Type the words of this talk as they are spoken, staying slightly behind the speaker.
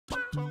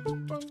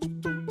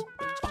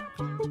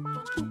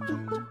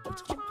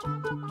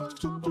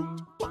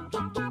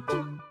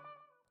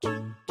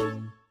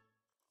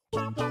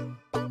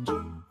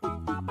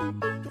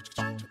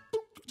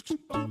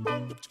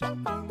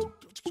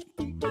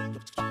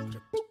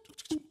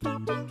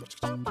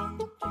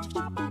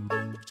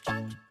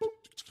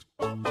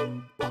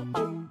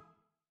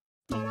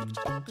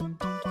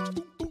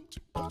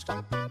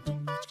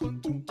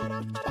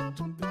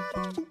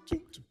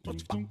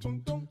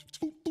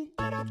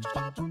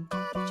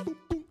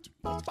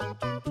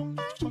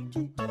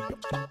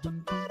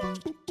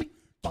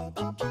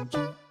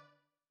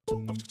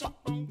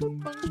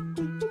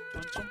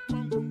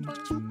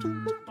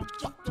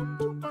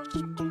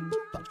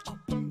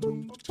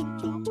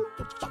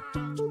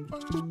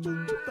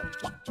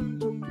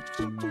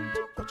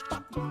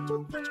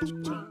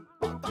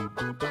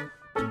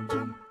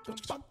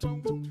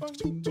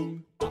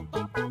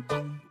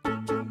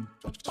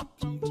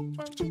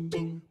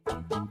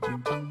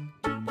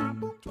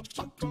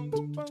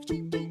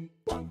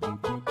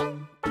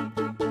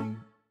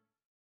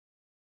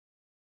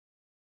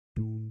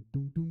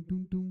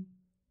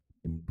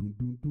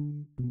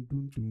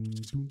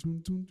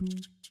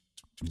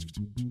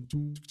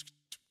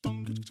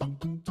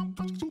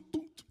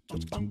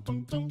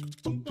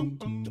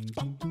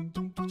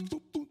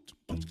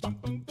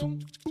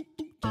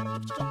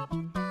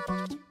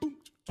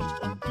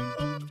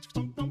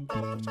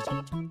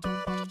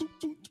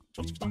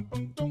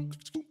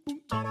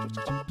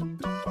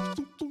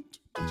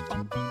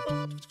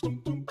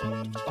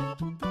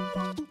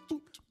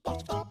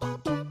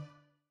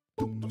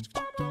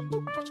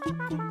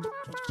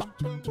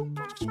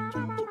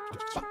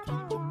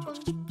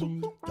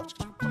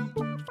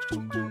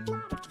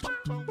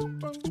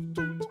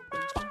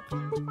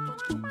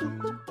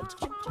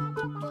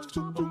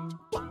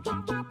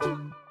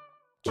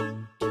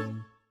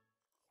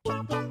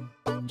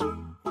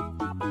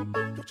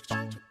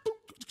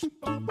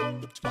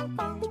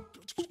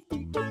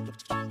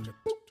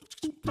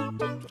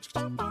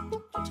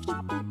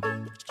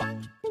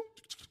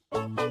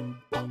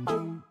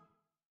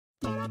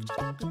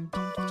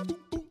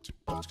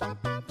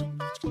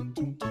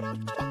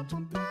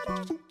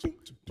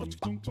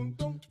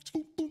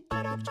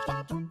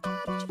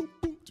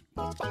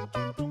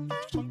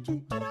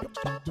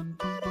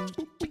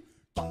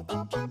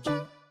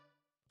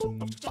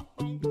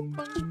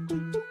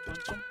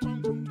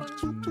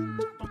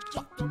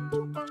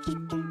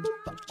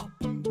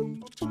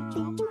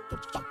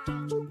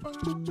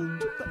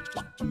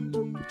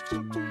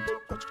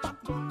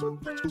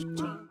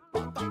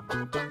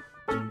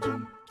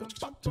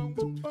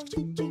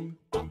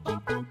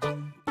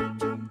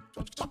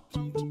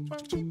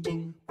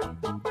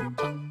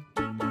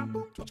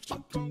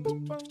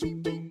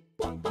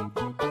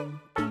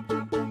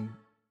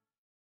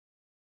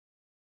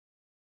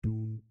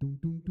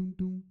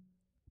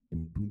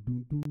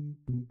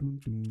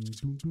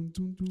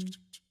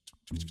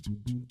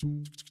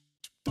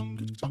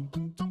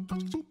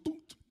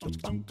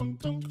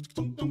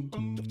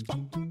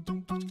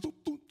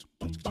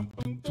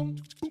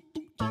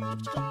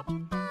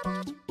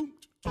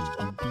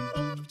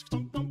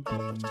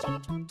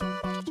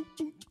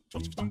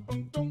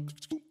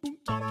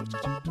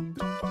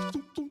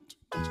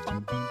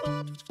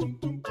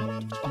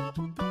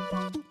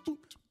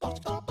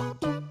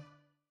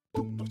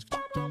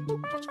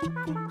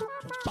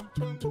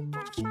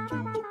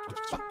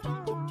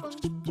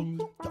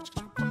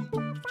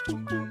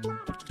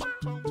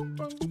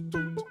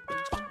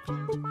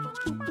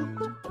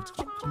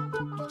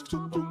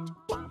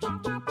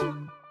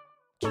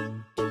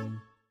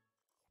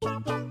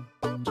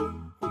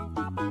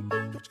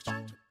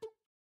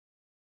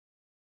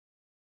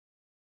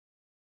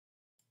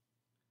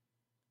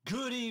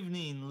Good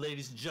evening,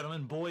 ladies and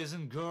gentlemen, boys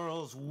and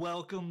girls.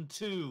 Welcome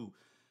to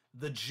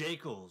the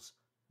Jekyll's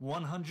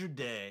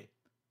 100-Day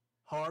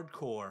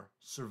Hardcore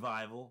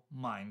Survival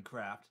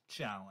Minecraft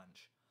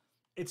Challenge.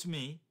 It's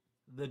me,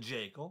 the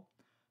Jekyll,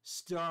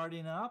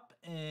 starting up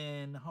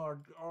in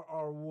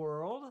our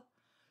world.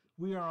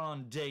 We are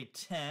on day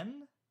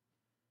 10,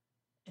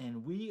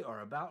 and we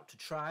are about to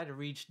try to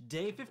reach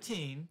day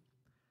 15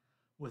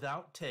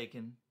 without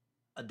taking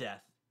a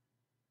death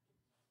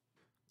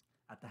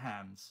at the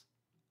hands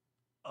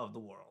of the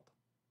world.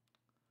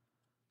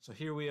 So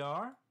here we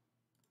are.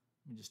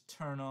 Let me just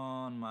turn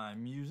on my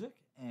music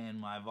and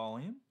my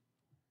volume.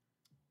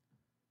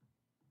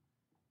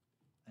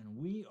 And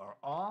we are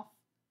off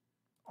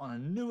on a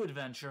new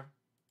adventure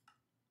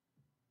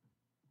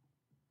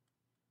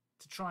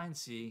to try and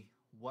see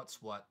what's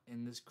what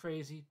in this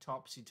crazy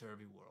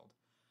topsy-turvy world.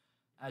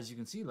 As you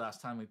can see, last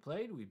time we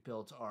played, we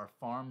built our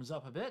farms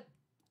up a bit.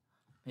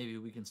 Maybe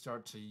we can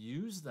start to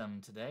use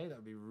them today. That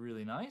would be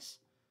really nice.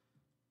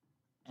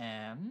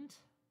 And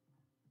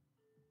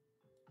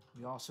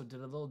we also did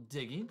a little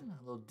digging,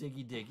 a little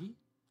diggy.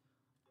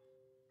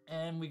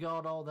 And we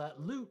got all that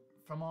loot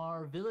from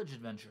our village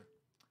adventure.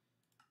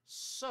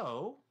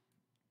 So,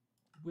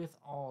 with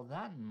all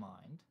that in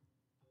mind,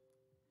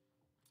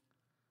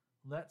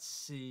 let's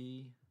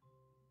see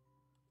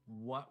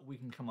what we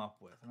can come up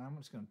with. And I'm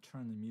just going to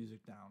turn the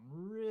music down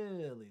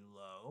really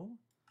low.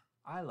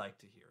 I like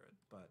to hear it,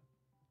 but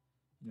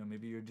you know,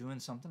 maybe you're doing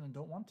something and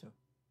don't want to.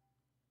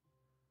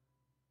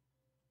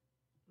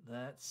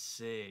 Let's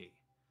see.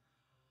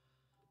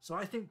 So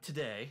I think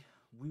today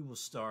we will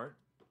start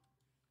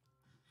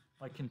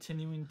by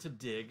continuing to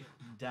dig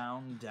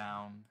down,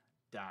 down,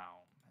 down.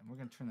 And we're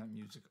going to turn that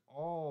music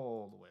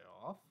all the way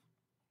off.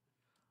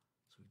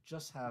 So we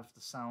just have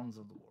the sounds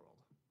of the world.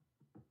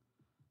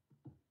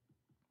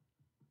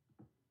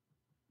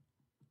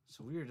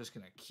 So we are just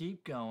going to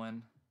keep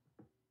going.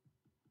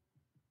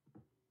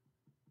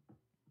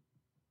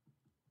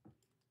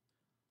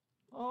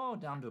 Oh,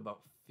 down to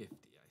about 50, I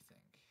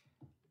think.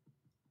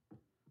 And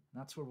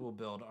that's where we'll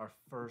build our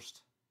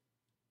first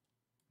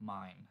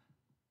mine.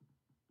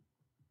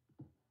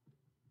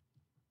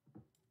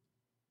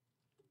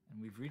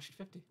 And we've reached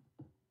 50.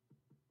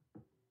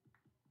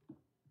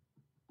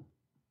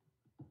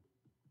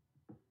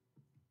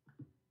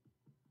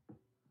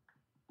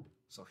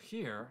 So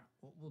here,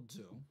 what we'll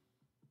do,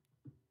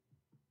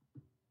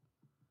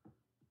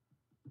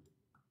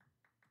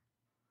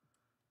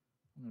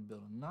 I'm going to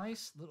build a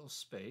nice little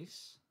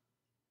space,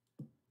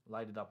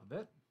 light it up a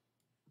bit.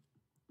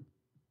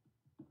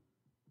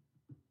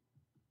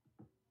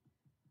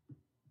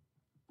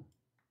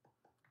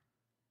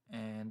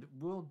 And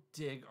we'll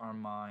dig our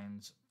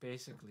mines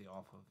basically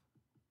off of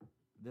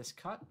this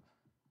cut.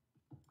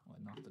 Well,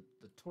 knock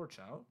the torch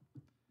out.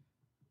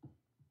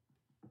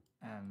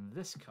 And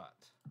this cut.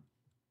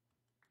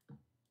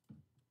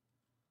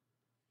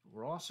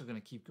 We're also going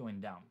to keep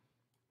going down.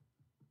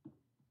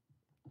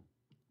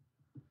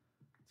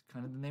 It's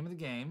kind of the name of the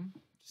game.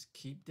 Just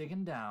keep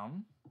digging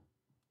down.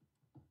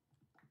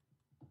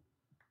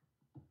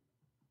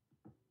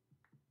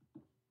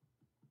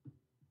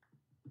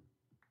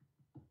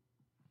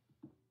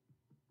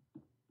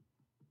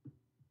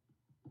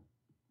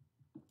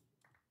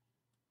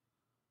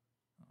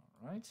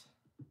 All right.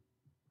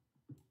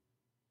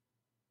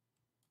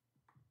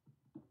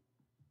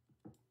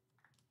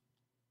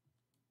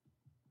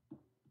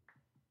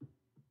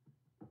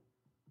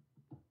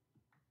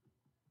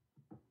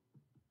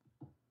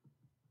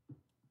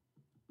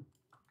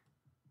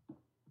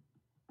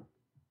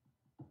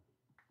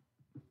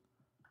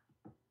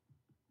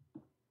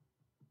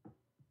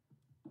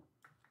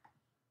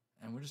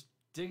 And we're just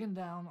digging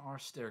down our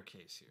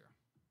staircase here,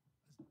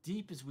 as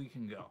deep as we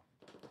can go.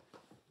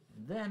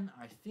 And then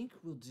I think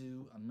we'll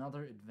do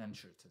another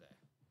adventure today.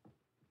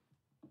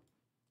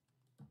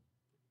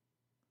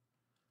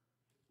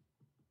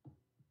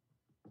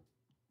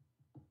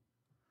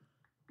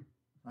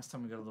 Last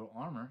time we got a little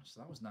armor,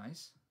 so that was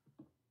nice.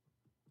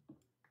 We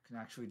can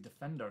actually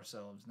defend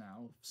ourselves now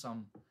with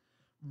some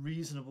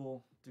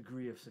reasonable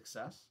degree of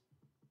success.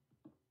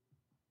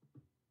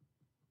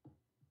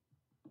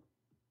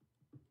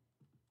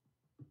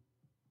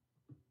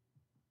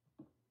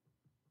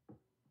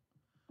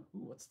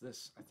 Ooh, what's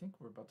this? I think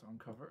we're about to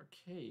uncover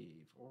a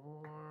cave,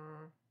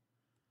 or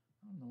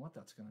I don't know what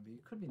that's going to be.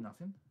 It could be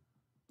nothing.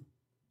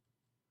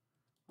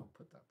 I'll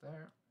put that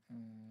there,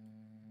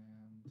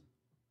 and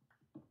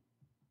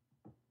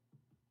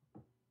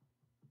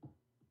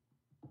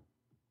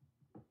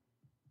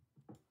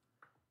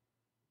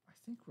I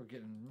think we're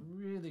getting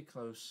really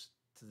close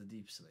to the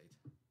deep slate.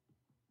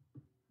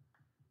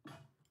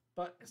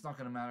 But it's not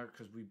going to matter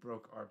because we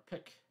broke our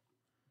pick.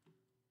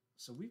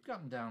 So we've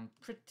gotten down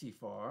pretty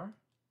far.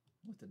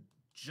 We'll have to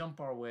jump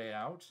our way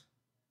out.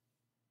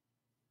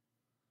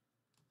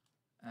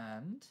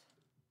 And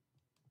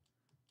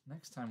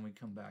next time we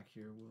come back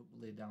here, we'll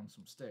lay down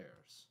some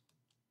stairs.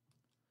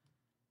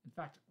 In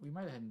fact, we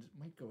might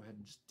go ahead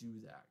and just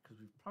do that because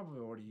we've probably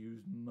already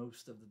used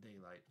most of the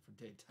daylight for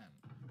day 10.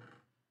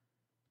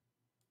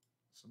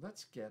 So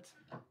let's get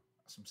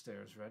some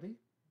stairs ready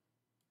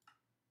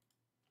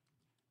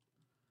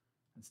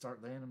and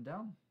start laying them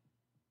down.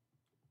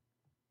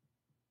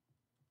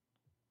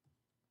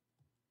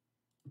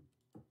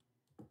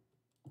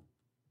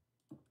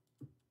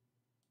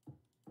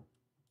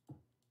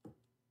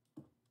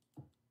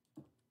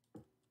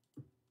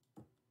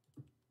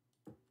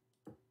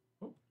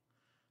 Oh,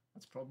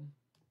 that's a problem.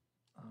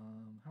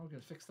 How are we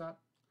going to fix that?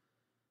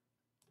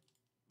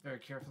 Very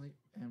carefully,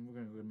 and we're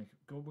going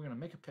to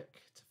make a pick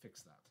to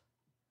fix that.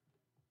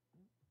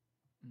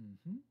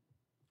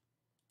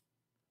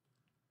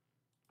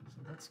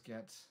 So let's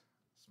get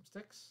some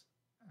sticks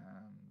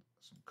and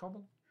some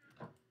cobble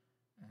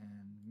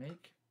and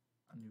make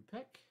a new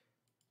pick.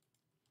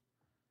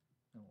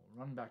 And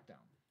we'll run back down.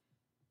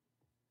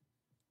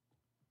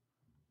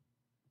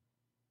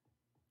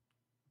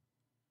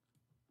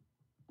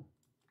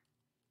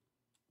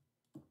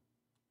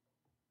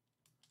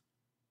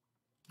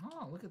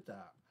 Oh, look at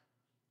that.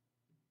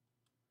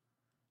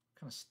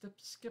 Kind of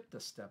skipped a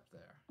step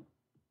there.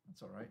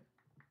 That's all right.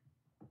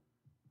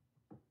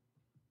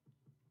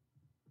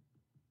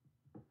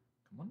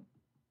 Come on.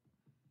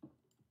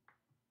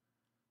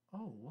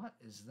 Oh, what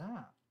is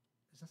that?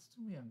 Is that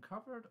still be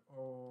uncovered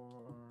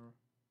or...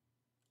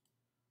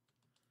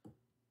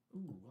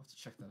 Ooh, we'll have to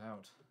check that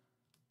out.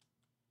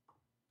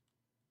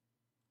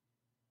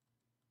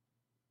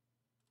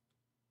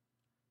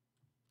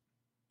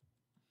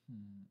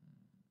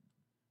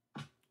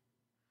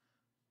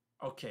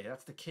 Okay,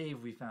 that's the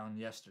cave we found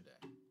yesterday.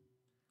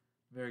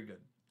 Very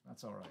good.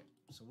 That's all right.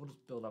 So we'll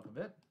just build up a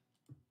bit.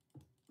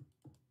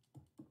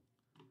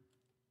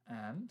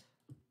 And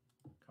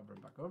cover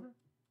it back over.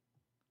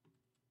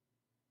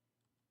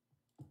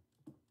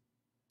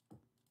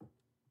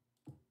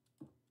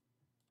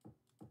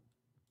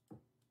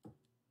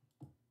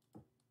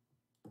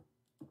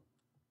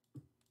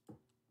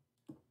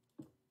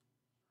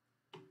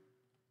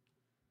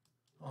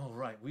 All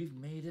right, we've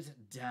made it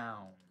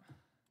down.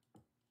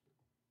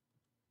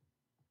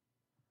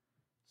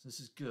 So this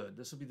is good.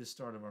 This will be the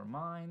start of our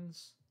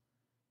mines.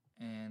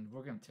 And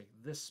we're going to take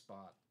this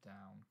spot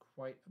down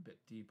quite a bit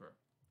deeper.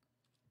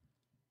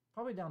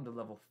 Probably down to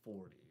level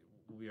 40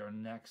 will be our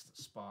next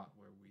spot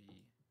where we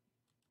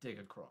dig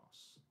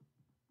across.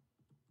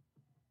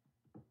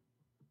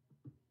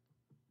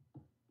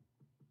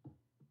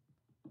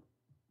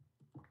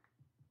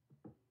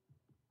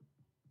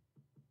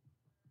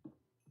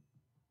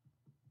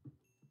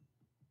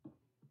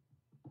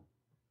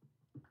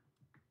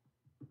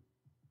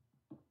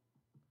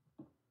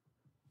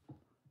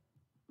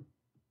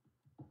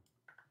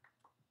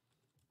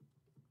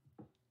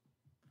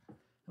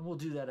 And we'll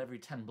do that every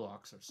 10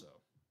 blocks or so.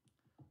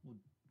 We'll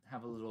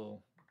have a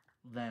little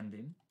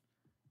landing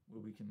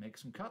where we can make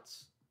some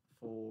cuts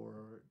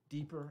for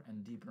deeper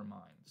and deeper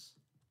mines.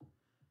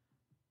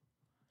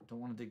 Don't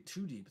want to dig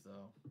too deep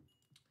though.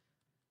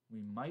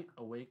 We might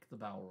awake the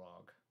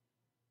Balrog.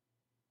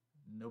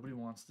 Nobody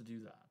wants to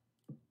do that.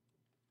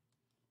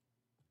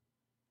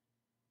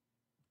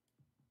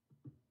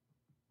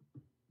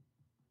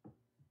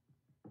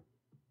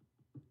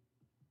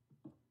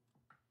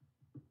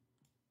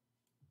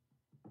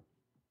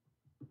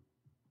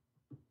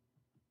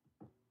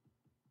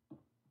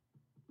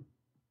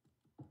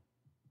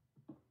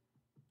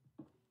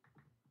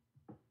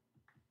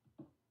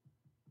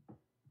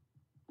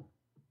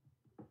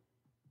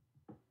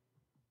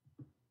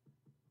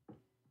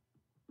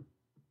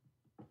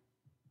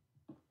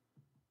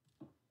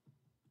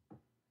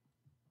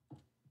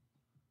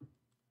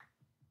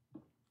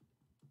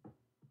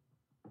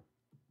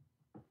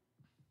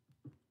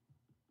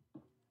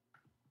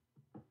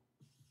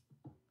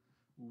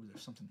 Ooh,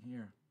 there's something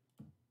here.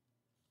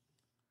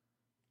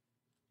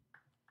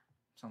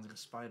 Sounds like a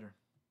spider.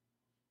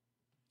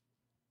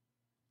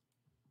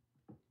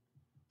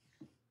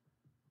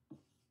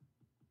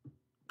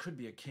 Could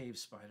be a cave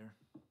spider.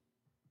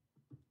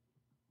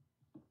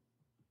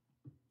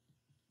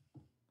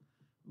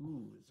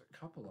 Ooh, there's a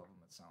couple of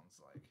them, it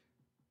sounds like.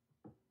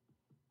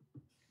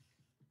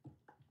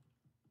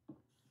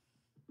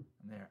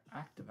 And they're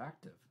active.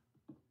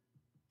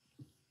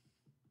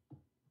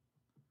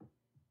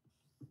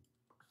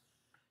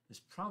 There's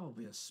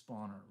probably a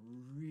spawner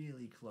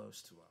really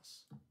close to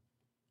us.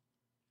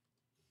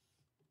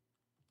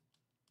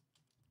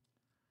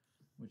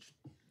 Which,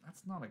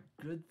 that's not a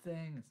good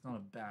thing, it's not a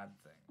bad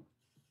thing.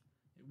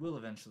 It will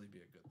eventually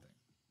be a good thing.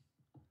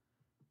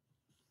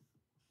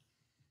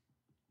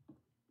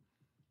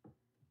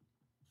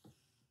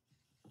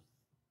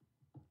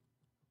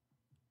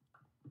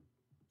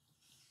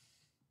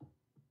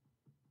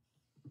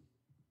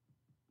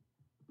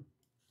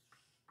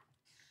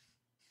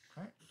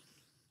 Okay.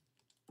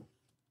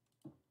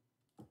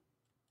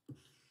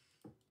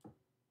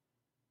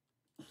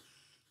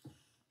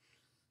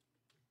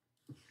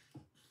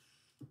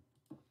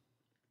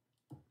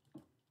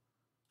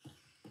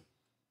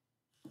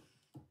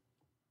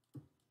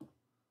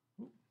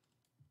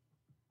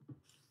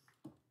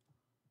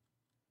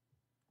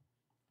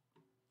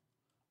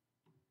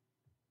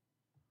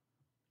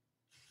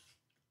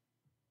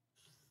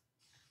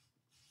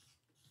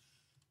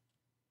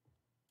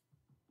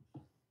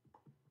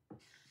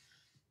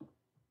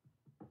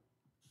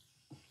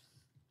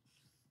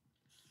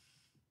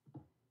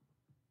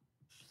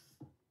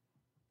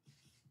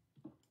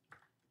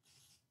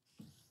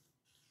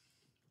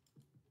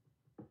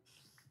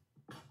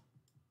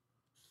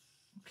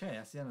 Okay,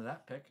 that's the end of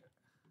that pick. So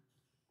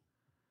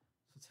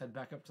let's head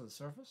back up to the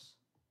surface,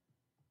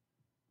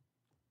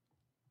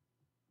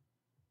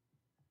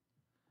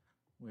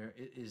 where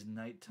it is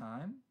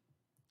nighttime.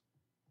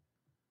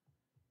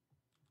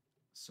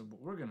 So what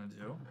we're gonna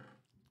do,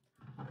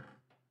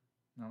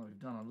 now that we've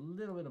done a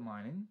little bit of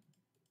mining,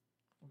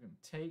 we're gonna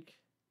take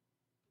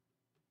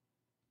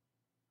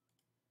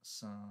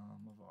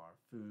some of our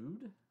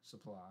food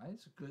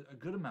supplies, a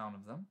good amount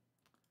of them.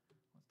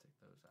 Let's take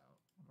those out.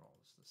 What are all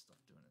this stuff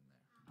doing in there?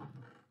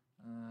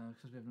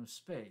 Because we have no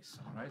space,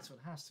 all right? So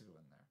it has to go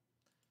in there.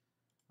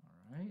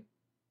 All right.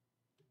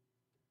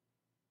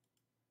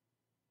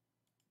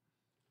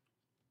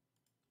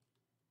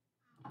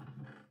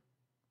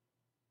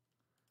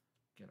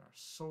 Get our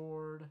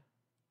sword.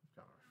 We've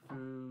got our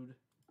food.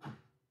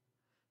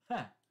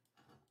 Ha!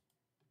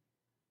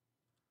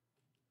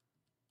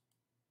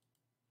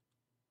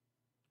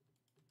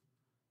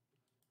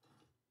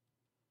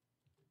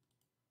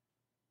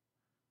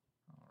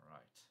 All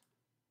right.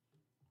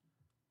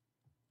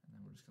 And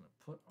then we're just going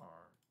to put our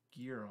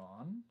gear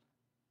on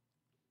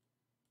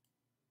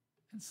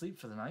and sleep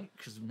for the night,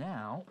 because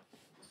now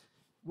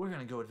we're going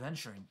to go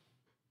adventuring.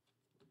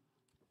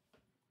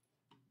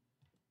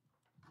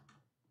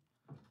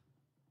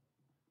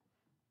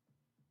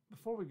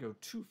 Before we go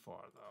too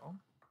far, though,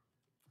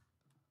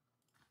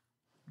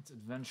 let's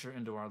adventure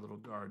into our little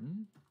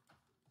garden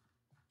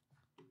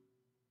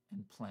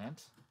and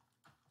plant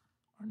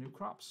our new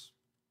crops.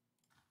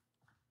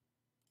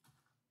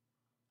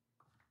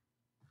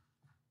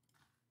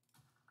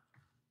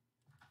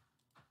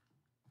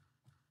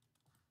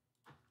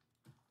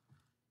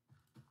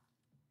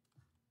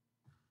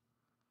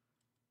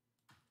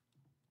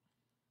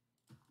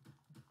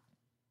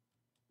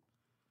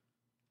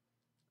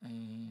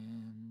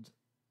 And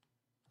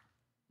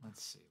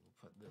let's see,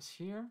 we'll put this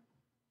here.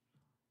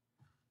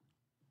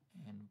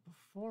 And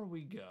before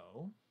we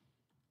go,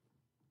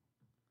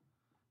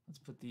 let's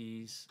put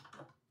these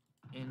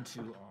into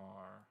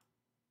our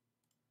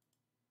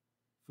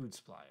food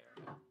supply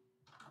area.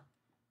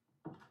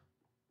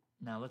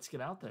 Now let's get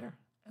out there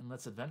and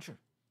let's adventure.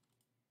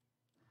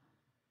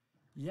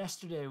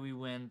 Yesterday we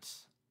went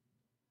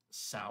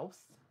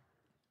south,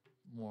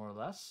 more or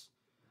less.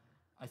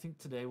 I think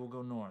today we'll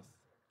go north.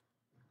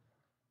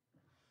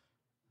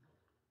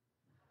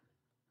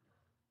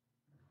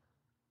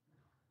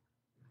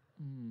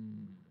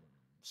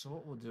 So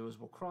what we'll do is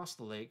we'll cross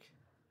the lake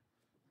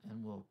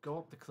and we'll go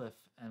up the cliff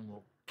and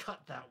we'll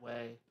cut that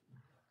way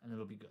and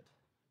it'll be good.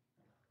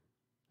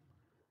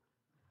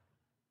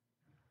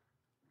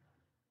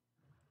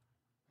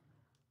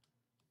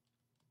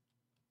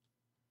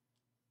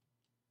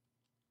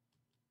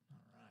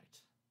 All right.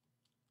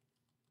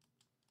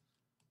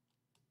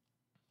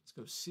 Let's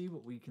go see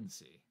what we can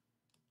see.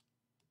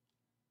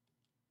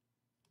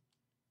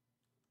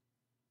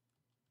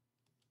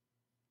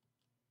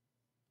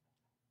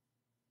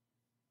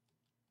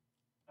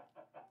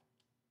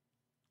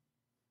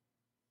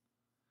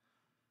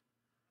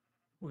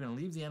 We're going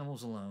to leave the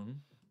animals alone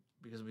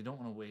because we don't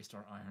want to waste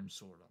our iron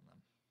sword on them.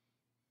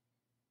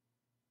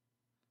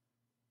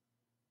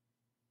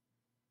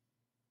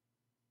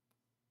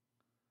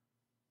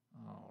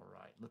 All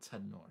right, let's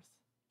head north.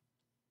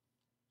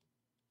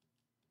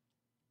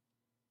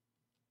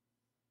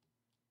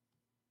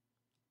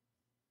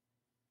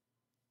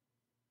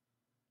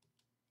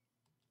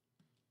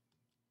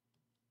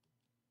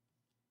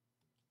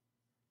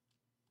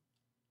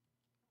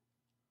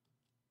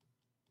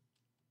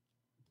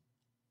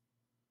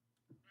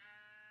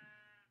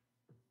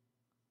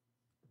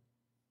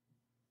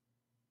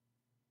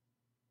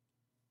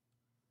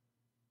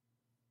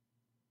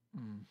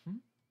 Mm-hmm.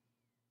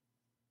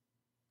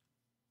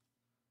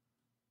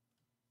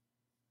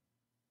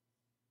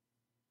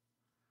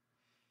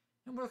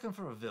 And we're looking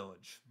for a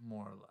village,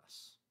 more or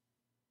less.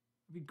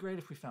 It'd be great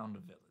if we found a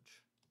village.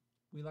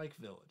 We like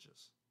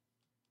villages.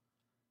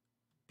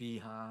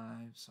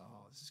 Beehives.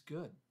 Oh, this is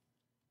good.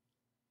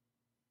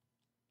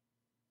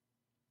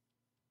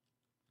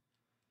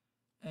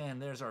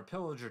 And there's our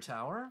pillager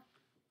tower.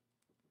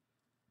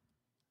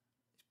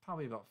 It's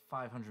probably about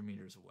 500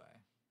 meters away.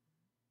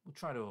 We'll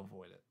try to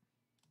avoid it.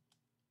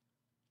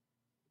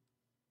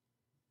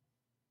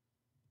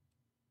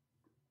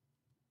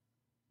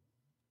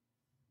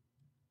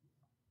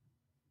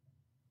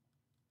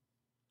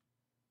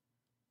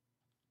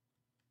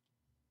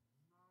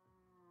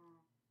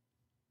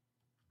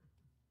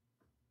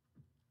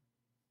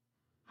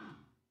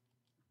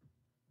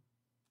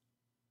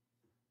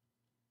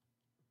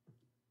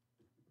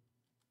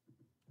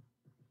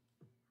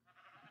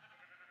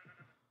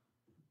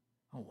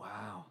 Oh,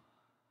 wow.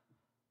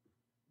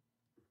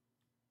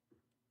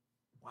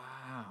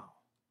 Wow.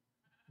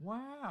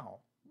 Wow.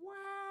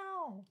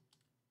 Wow.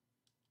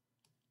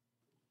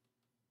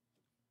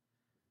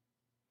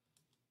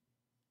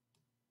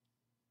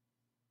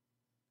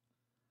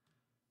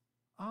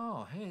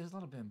 Oh, hey, there's a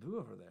lot of bamboo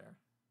over there.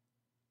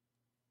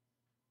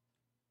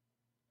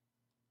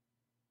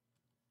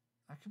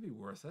 That could be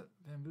worth it.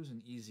 Bamboo's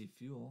an easy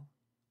fuel.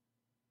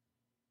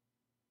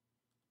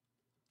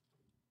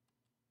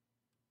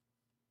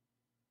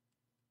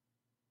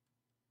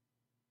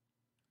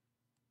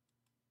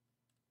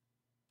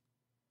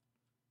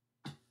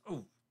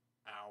 Oh,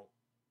 ow.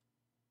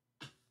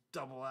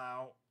 Double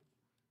out.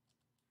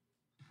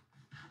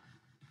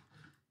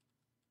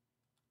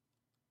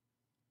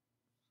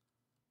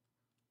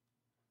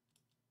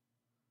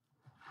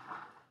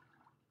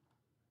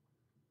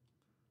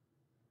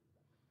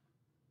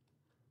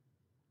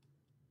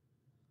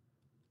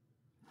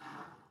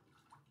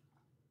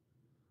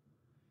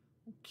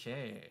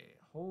 Okay,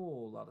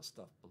 whole lot of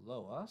stuff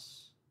below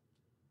us.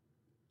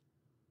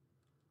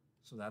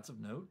 So that's of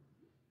note.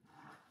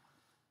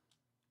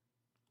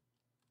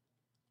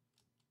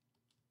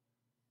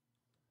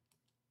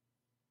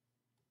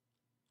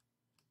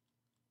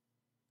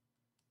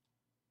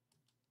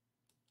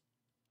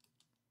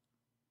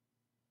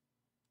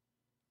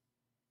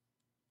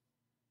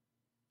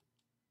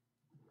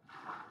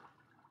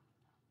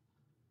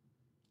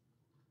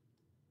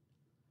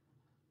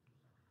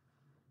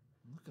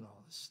 Look at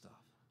all this stuff.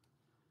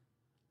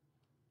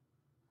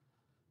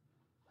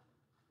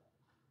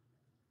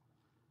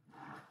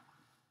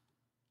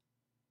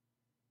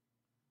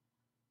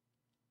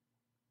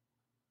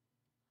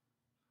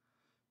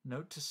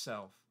 Note to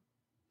self,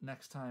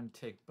 next time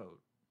take boat.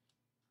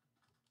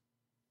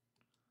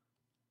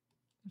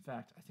 In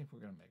fact, I think we're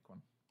going to make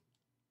one.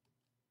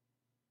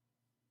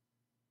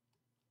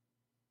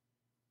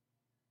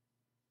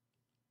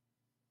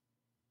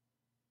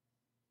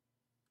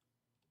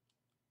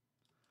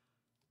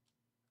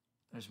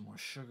 There's more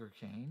sugar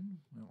cane.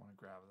 We don't want to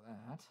grab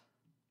that.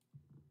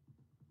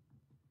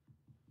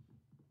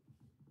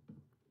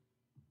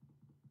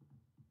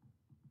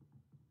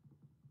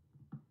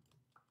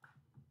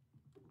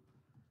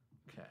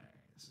 Okay,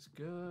 this is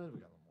good. We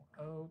got a little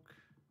more oak.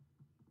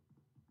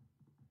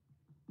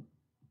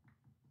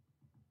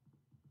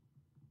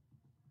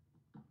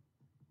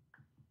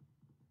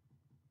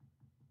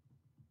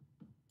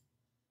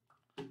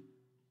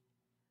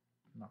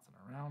 Nothing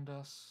around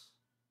us.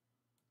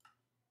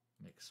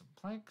 Make some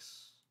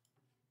planks.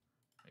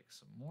 Make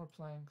some more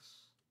planks.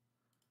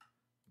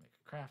 Make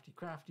a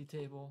crafty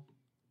table.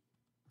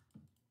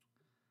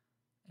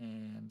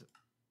 And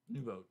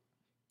new boat.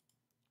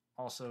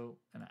 Also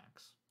an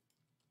axe.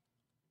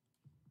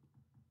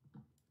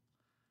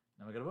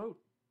 Now we got a boat.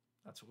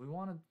 That's what we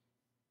wanted.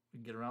 We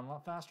can get around a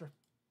lot faster.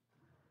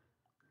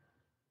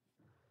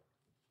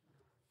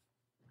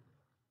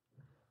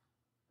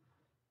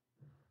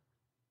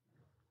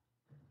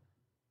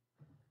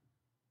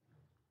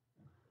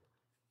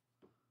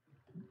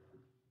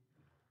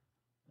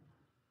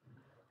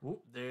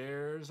 Oop,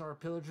 there's our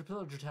pillager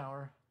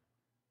tower.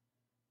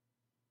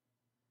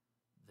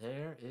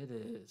 There it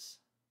is.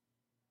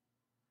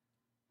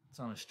 It's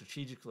on a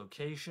strategic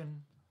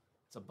location.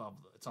 It's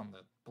on the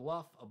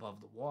bluff above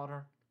the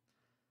water.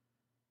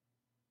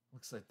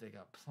 Looks like they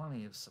got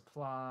plenty of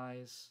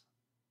supplies.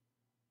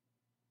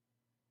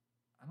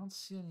 I don't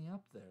see any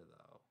up there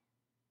though.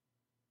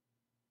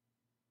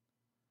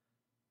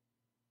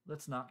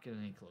 Let's not get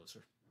any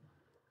closer.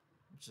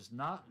 Let's just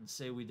not and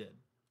say we did.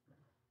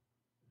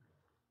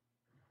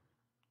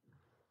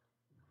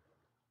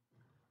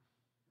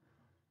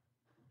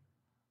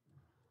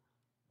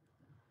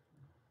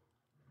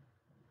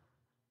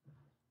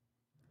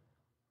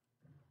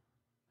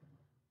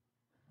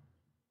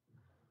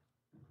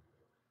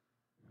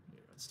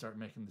 Let's start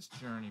making this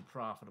journey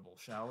profitable,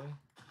 shall we?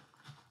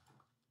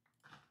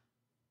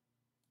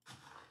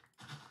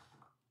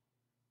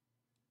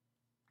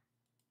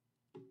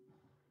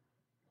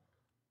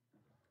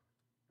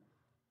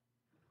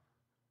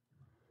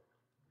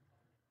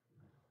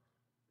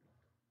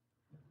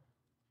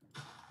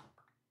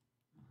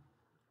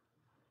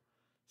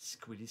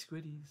 Squiddy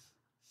squiddies.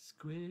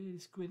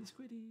 Squiddies.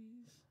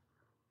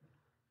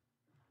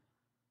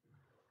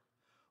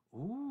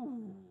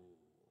 Ooh.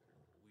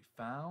 We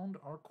found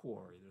our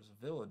quarry. There's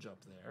a village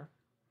up there.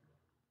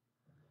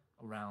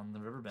 Around the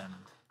river bend.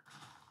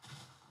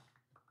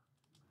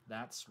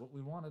 That's what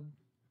we wanted.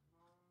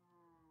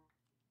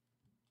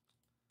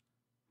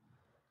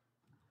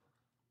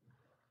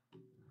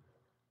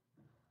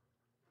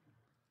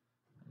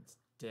 It's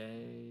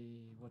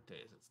what day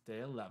is it? It's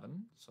day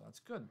 11, so that's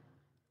good.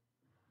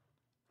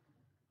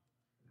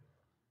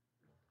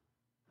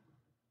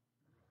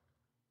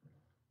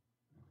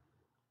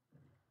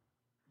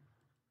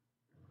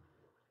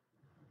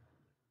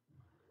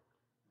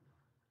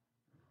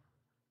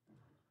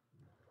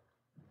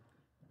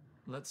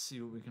 Let's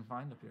see what we can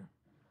find up here.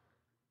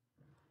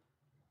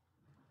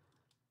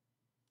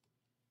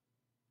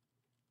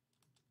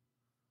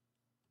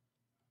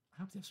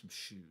 I hope they have some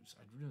shoes.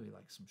 I'd really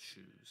like some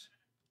shoes.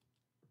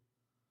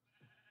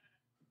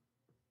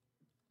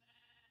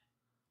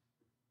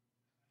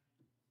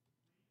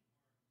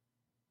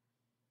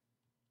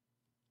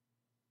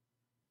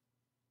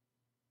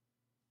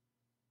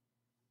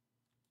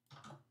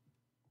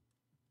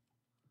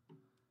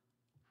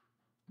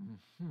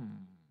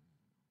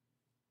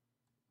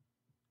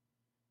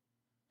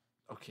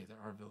 Okay, there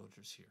are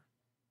villagers here.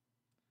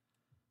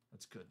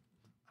 That's good.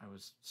 I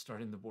was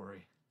starting to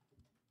worry.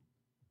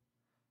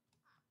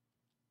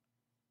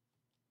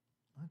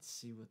 Let's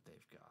see what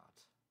they've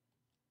got.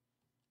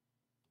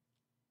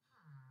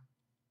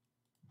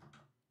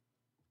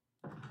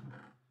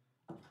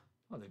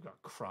 Oh, they've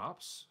got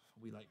crops.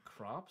 We like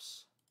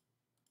crops.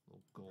 A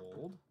little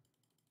gold.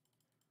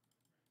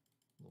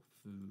 A little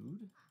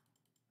food.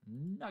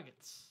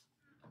 Nuggets.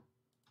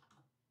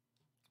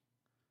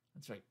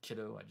 That's right,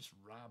 kiddo. I just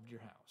robbed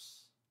your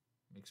house.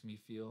 Makes me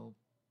feel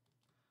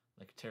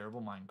like a terrible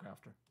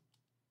Minecrafter.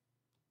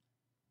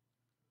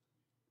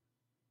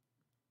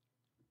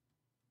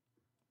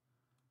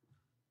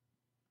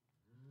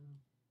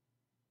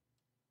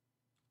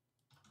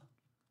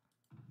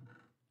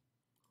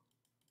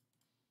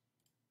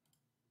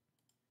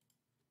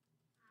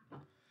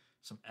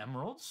 Some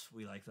emeralds.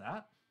 We like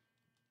that.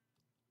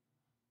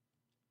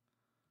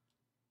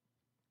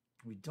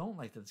 We don't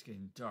like that it's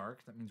getting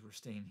dark. That means we're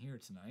staying here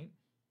tonight.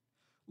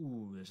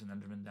 Ooh, there's an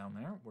Enderman down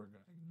there. We're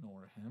going to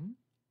ignore him.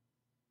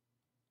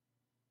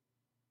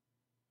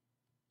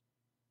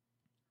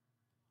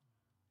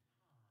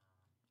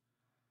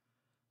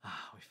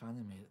 Ah, we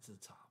finally made it to the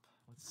top.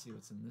 Let's see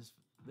what's in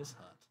this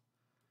hut.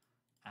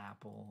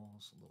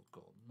 Apples, little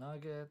gold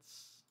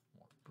nuggets,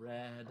 more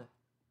bread.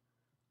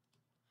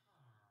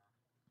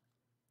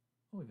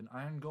 Oh, we have an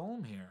iron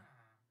golem here.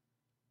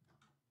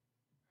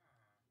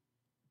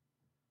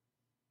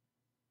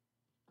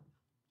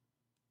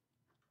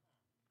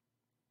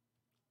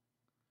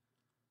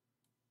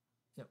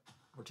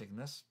 we're taking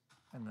this,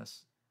 and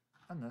this,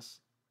 and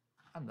this,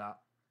 and that,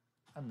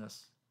 and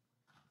this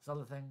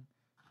other thing,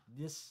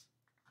 this,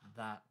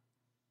 that,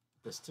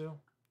 this too.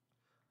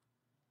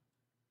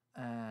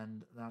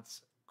 And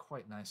that's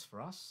quite nice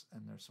for us.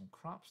 And there's some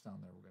crops down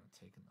there we're going to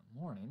take in the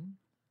morning.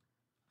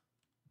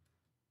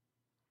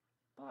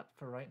 But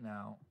for right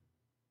now,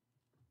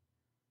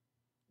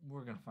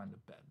 we're going to find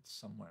a bed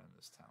somewhere in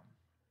this town.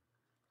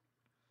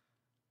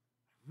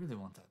 I really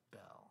want that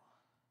bell,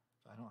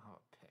 but I don't have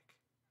a pick.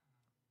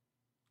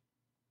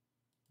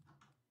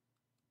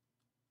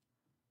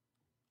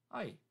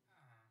 Hi,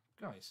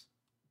 guys.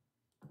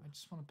 I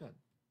just want a bed.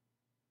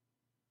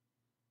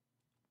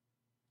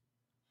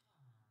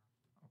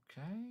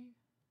 Okay.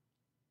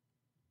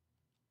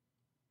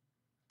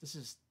 This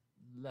is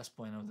less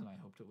bueno than I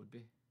hoped it would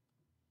be.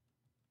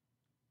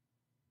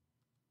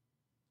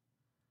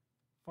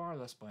 Far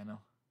less bueno.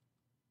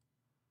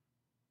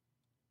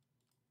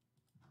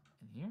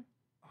 In here?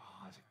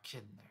 Oh, there's a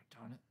kid in there,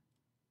 darn it.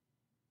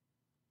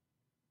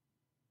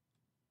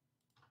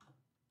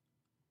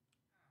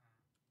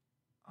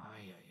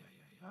 Ay, ay,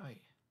 ay, ay,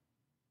 ay.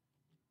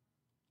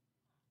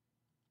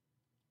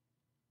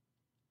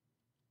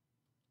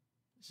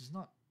 This is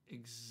not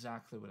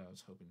exactly what I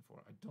was hoping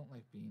for. I don't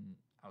like being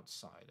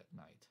outside at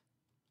night.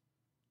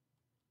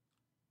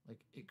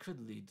 Like, it could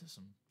lead to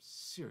some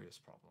serious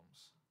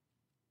problems.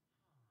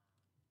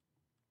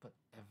 But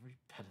every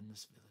pet in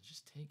this village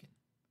is taken.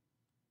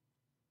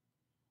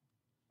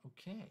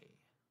 Okay.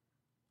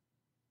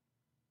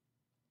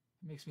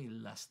 It makes me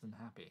less than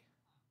happy.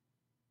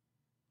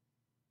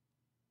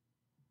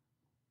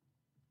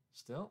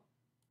 Still,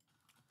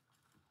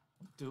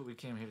 do what we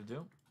came here to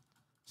do.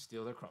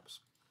 Steal their crops.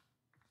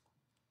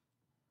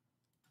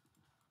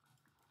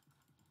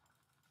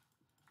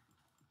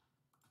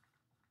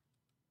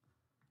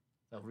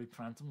 They'll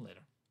replant them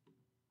later.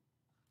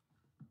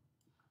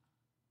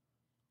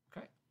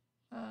 Okay.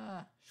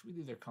 Should we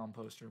leave their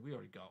composter? We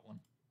already got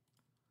one.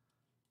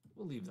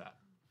 We'll leave that.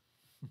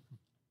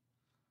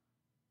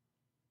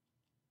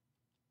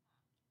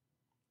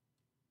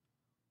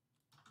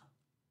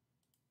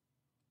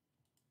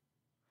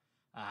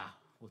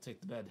 We'll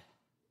take the bed.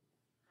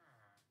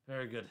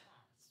 Very good.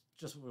 It's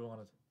just what we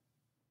wanted.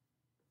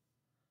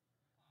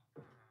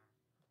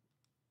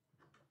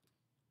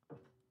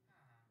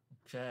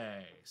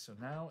 Okay, so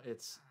now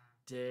it's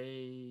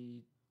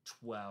day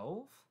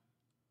 12.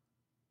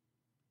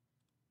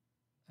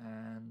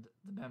 And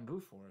the bamboo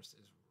forest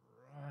is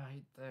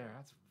right there.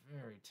 That's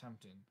very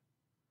tempting.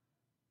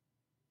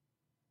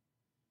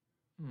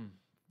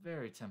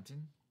 Very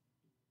tempting.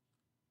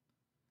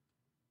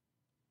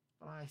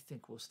 But I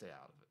think we'll stay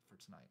out of it for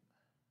tonight.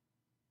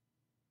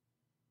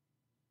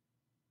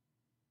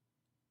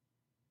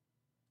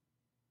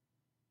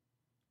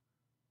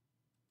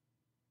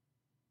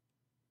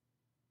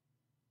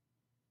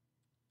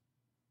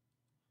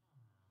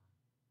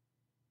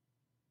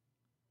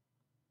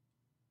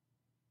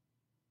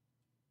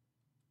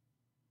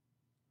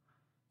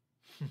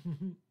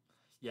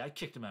 Yeah, I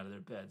kicked them out of their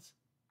beds.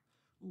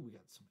 Ooh, we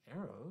got some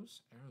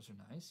arrows. Arrows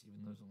are nice, even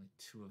though there's only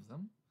 2 of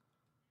them.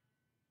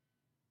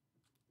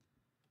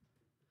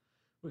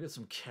 We got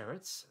some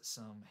carrots,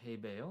 some hay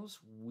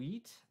bales,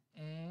 wheat,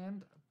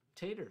 and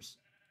taters.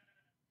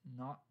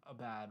 Not a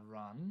bad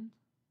run.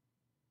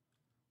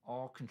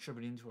 All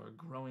contributing to our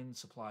growing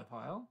supply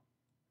pile.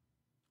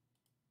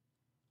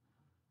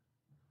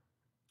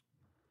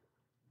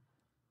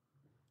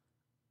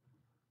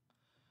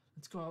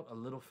 Let's go out a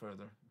little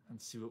further and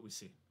see what we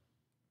see.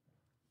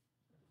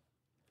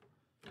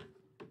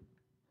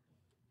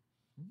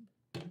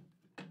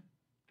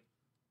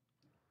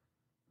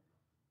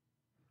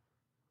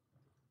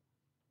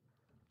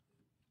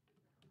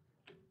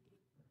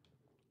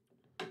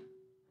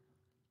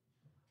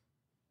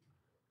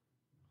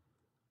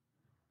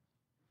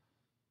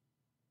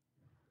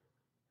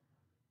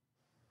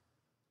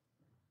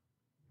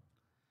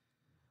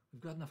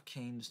 We've got enough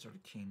cane to start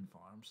a cane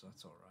farm, so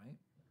that's all right.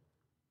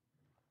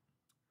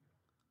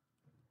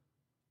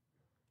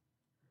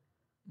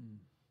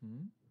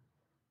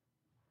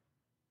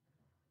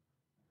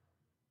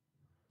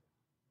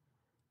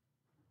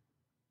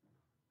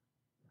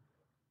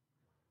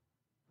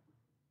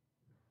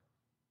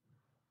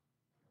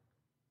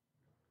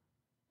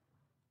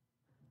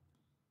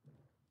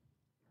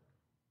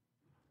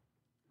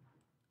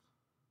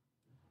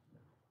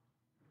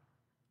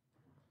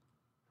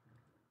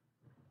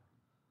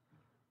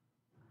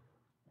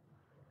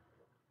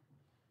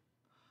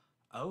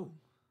 Oh,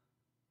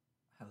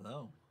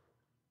 hello.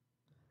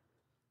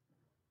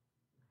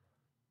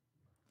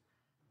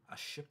 A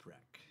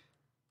shipwreck.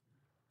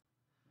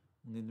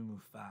 We'll need to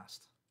move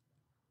fast.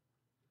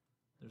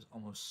 There's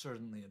almost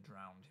certainly a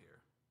drowned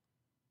here.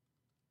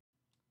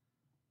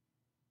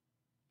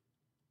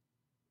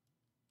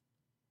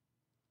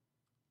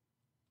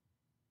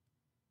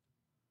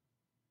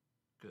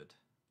 Good.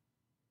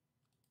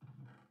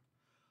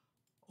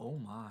 Oh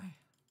my.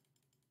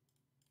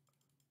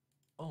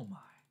 Oh my.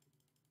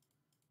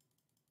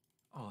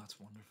 Oh, that's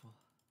wonderful.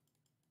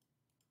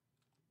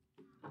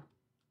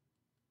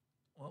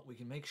 Well, we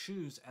can make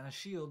shoes and a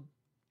shield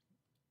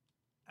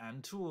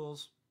and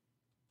tools.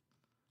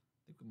 I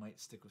think we might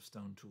stick with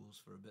stone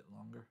tools for a bit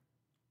longer.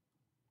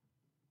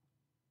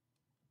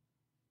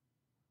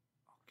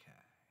 Okay.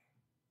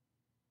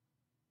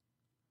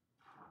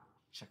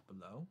 Check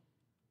below.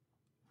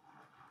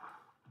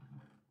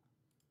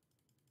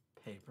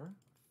 Paper,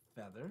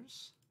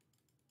 feathers,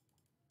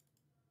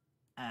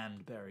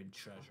 and buried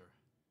treasure.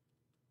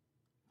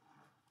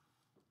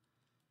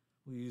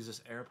 We use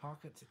this air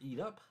pocket to eat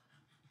up.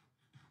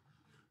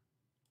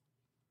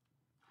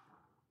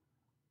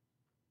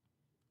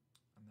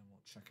 And then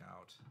we'll check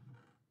out.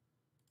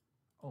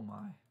 Oh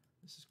my,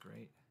 this is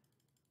great.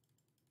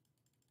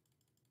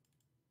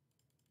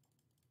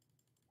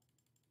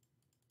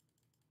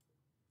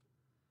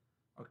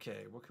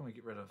 Okay, what can we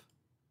get rid of?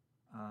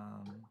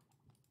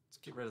 Let's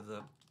get rid of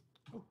the...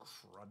 Oh,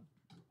 crud.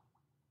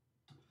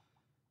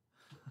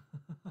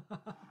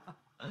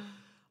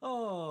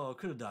 Oh,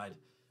 could have died.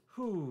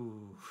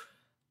 Whew.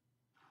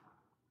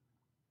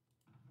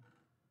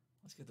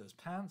 Let's get those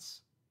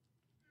pants.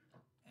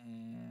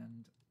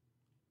 And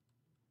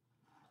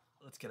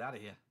let's get out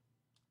of here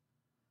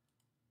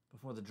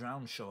before the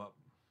drowned show up.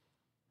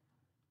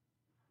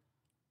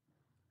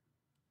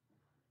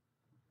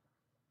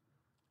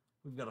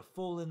 We've got a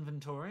full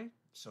inventory,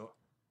 so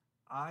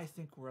I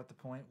think we're at the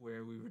point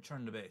where we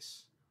return to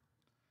base.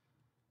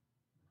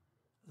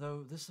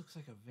 Though this looks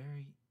like a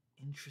very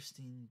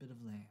interesting bit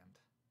of land.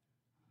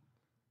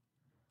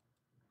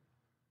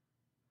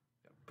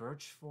 Got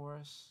birch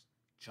forest,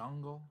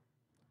 jungle,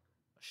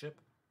 a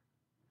ship.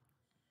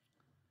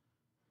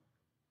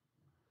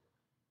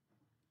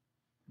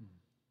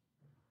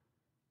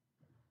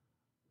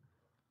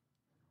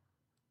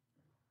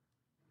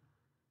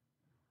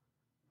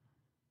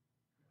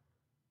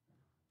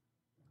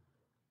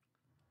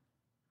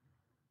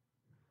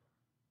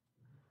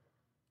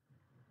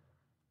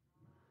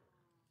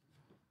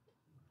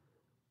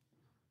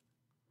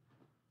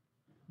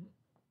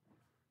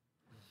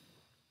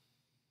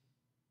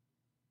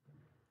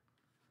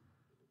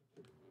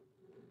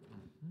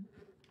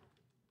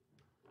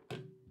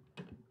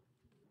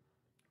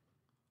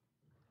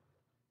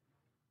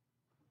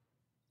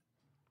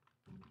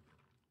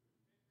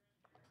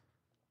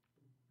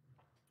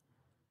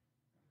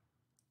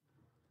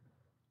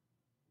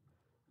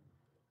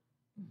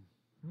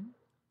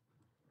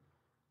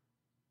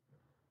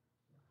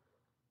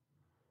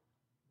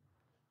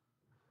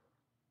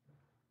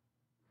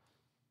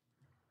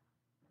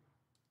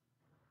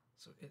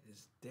 So it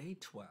is day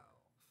 12.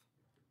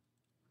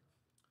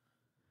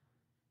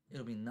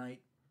 It'll be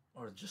night,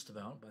 or just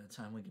about, by the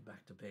time we get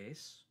back to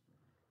base.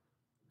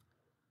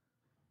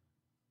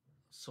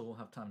 So we'll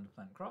have time to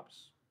plant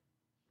crops,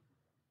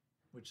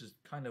 which is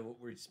kind of what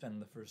we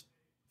spend the first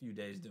few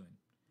days doing.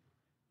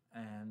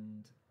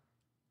 And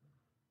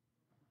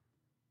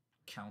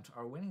count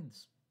our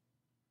winnings.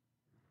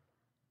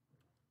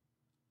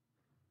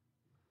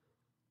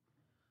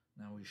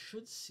 Now we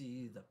should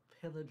see the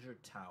Pillager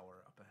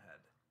Tower up ahead.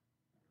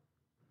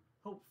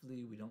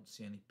 Hopefully we don't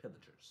see any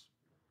pillagers.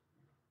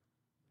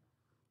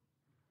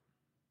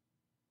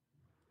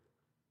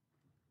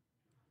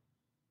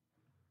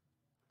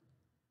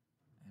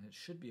 And it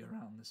should be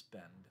around this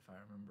bend, if I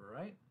remember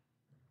right.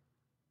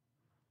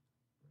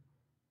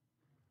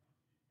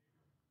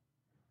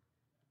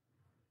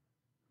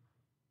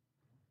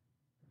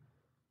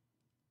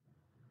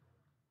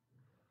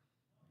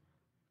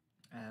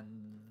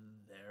 And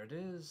there it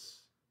is.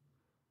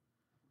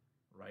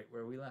 Right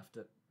where we left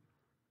it.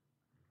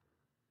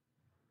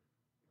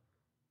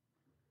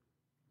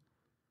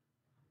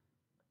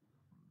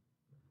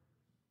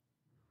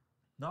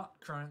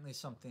 Not currently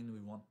something we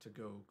want to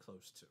go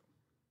close to.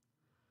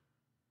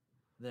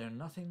 They're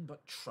nothing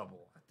but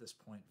trouble at this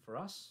point for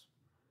us.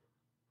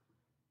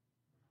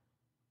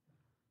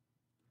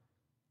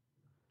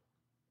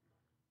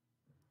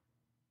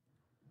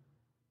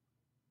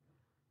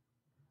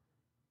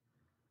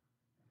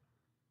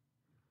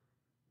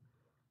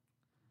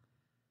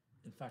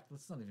 In fact,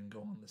 let's not even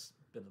go on this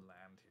bit of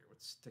land here.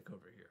 Let's stick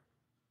over here.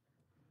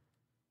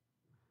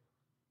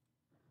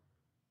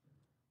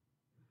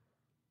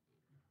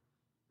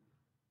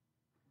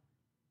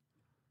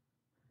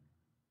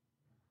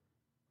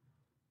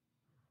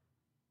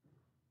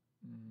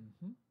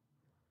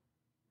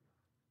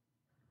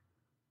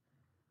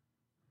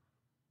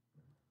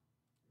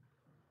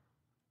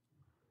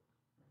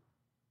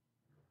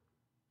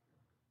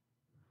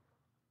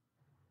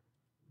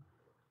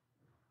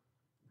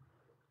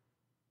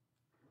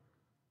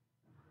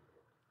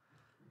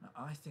 Now,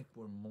 I think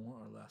we're more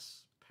or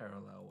less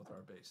parallel with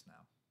our base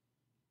now.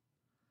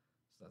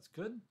 So that's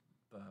good,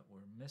 but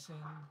we're missing...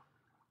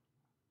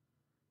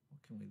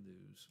 What can we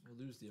lose?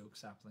 We'll lose the oak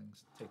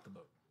saplings, take the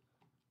boat.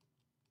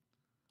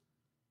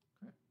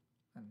 Okay,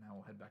 and now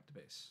we'll head back to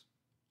base.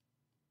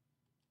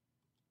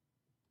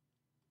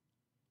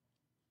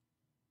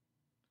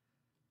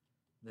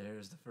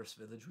 There's the first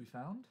village we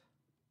found.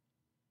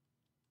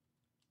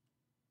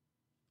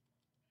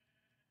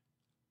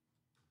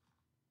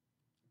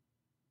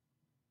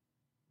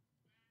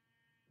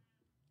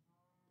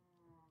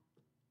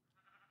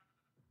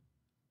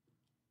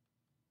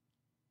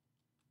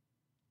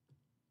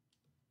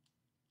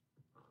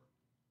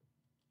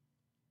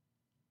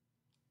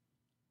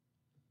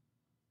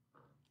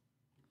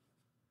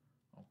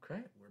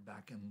 Okay, we're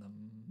back in the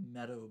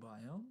meadow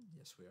biome.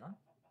 Yes, we are.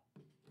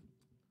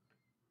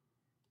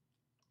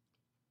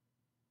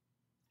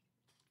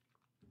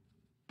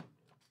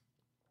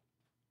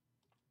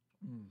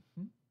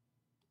 Mm-hmm.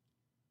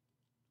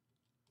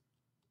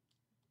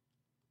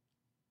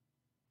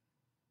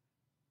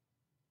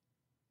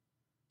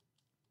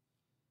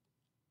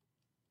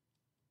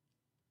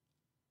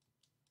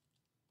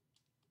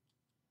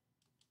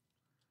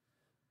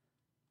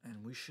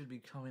 And we should be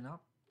coming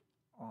up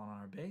on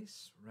our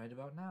base right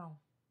about now.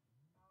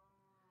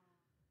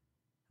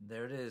 And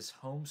there it is,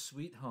 home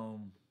sweet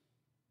home.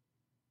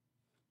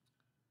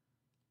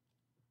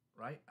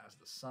 Right as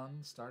the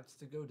sun starts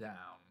to go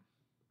down.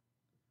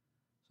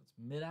 So it's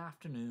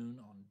mid-afternoon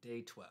on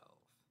day 12.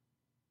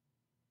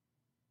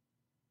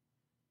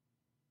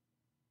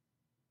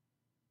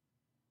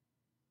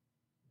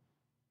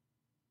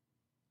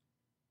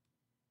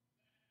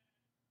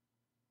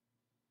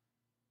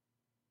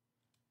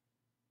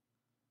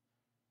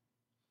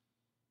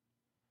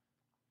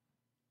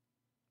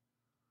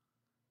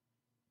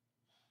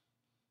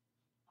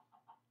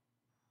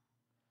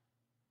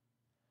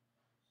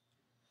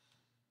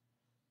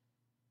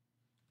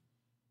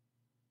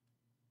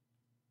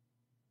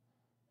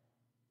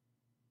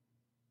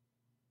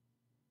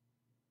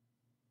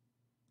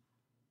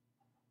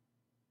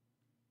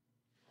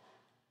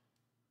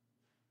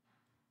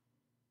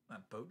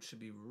 That boat should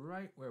be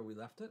right where we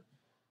left it.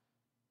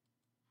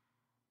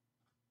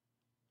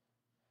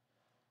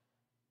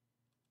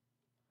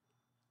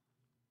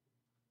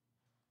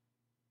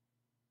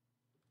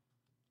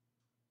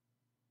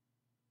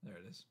 There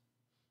it is.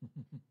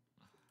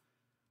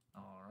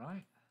 All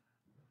right.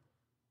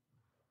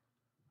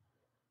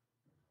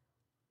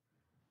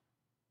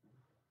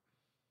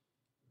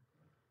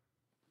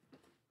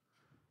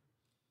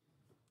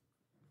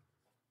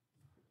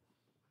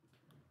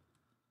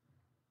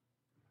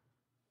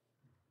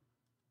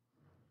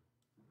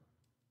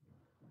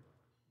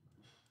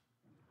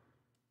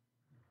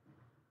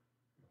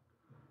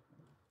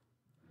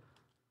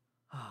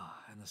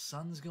 Ah, and the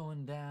sun's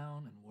going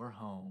down and we're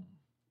home.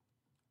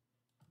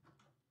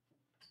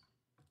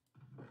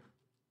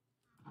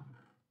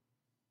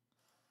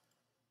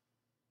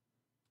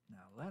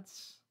 Now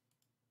let's,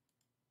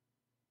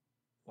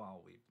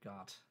 while we've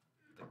got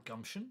the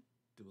gumption,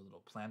 do a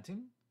little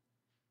planting.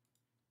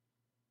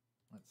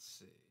 Let's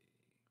see.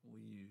 We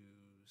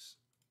use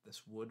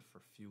this wood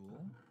for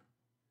fuel.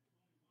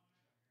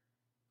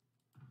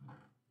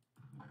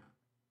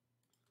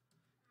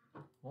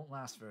 Won't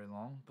last very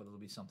long, but it'll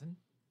be something.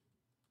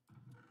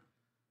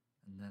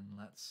 And then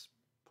let's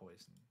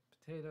poison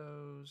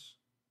potatoes,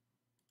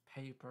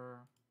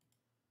 paper,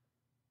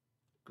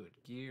 good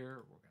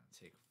gear. We're going to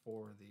take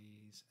 4 of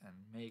these and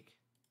make...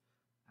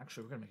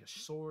 Actually, we're going to make a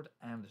sword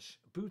and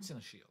boots and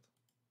a shield.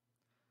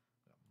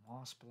 We got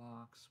moss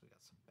blocks. We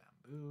got some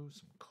bamboo,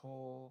 some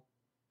coal,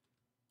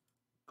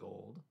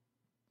 gold.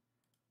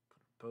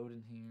 Put a boat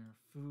in here,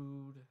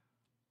 food.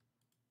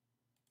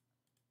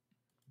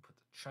 Put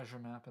the treasure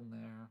map in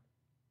there.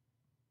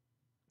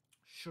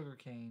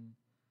 Sugarcane.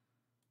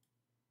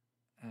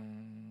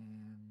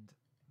 And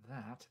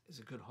that is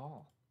a good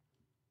haul.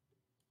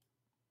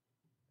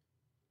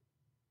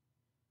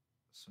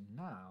 So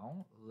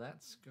now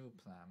let's go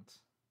plant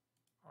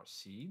our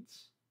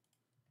seeds,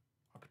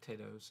 our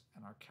potatoes,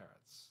 and our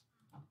carrots.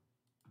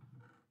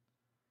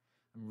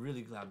 I'm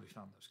really glad we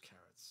found those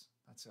carrots.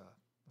 That's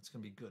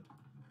gonna be good.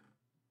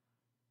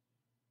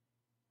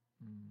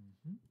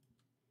 Mm-hmm.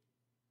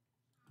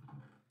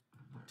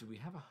 Do we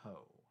have a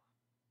hoe?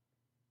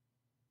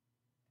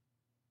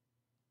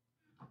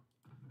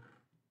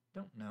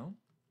 Don't know.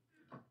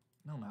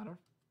 No matter.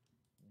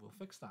 We'll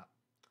fix that.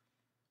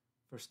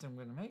 First thing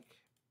we're gonna make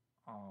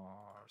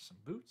are some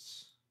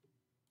boots.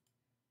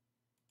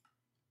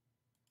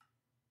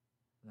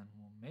 Then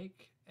we'll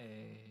make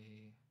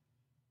a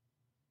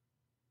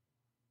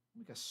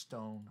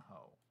stone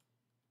hoe.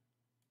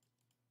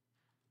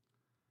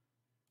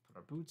 Put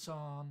our boots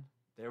on.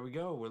 There we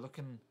go. We're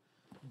looking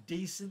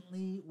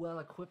decently well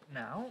equipped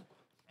now.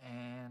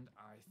 And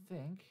I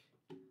think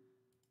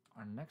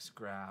our next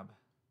grab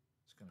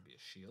is going to be a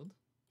shield.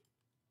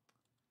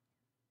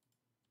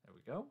 There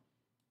we go.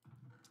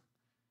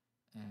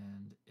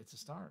 And it's a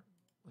start.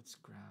 Let's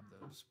grab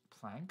those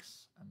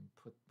planks and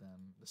put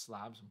them, the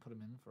slabs, and put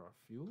them in for our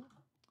fuel.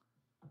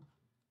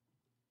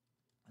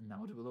 And now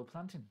we'll do a little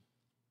planting.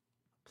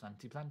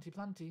 Planty, planty,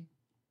 planty.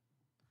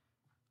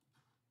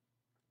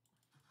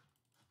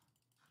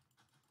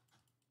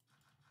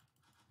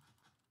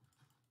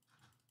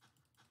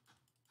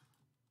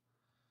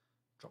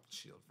 Drop the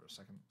shield for a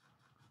second.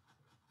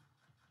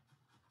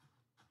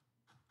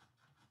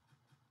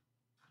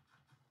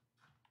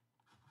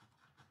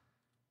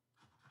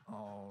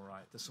 All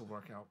right, this will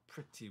work out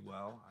pretty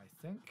well, I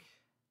think.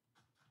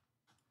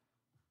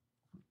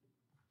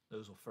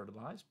 Those will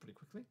fertilize pretty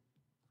quickly.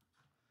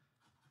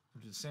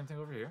 We'll do the same thing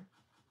over here.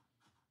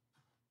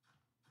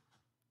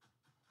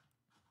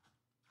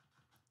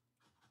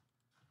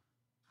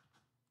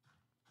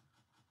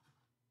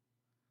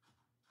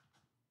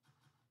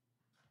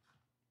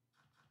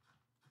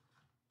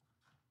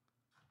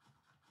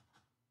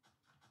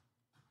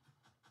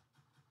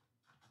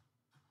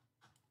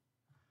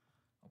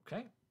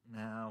 Okay,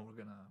 now we're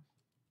gonna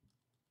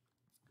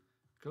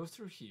go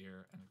through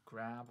here and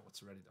grab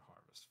what's ready to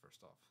harvest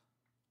first off,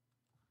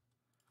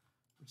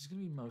 which is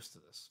gonna be most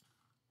of this.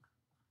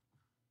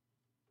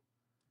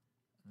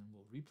 And then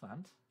we'll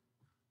replant.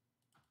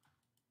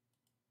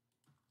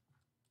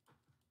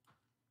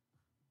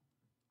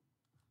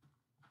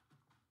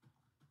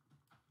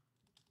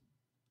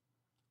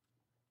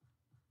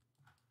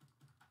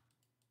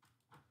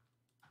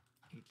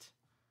 Eight,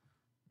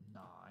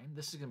 9.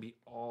 This is going to be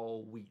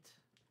all wheat.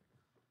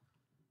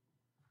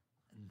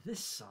 And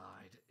this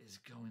side is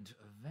going to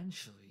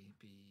eventually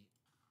be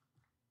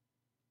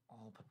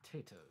all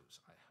potatoes,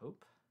 I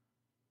hope.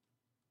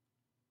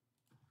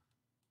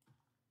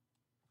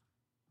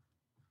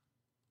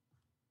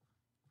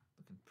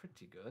 Looking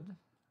pretty good,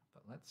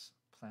 but let's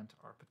plant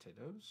our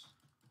potatoes.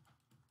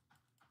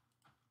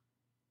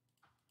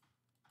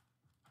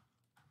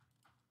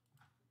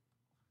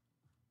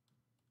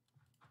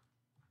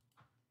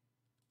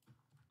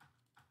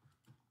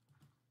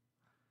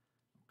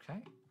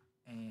 Okay,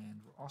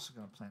 and we're also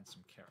going to plant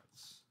some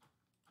carrots.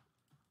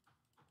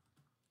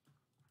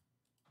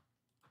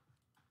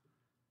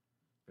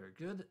 Very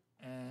good,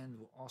 and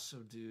we'll also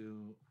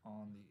do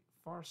on the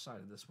far side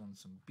of this one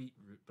some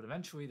beetroot, but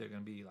eventually they're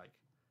going to be like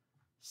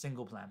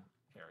single plant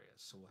areas.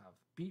 So we'll have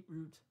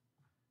beetroot,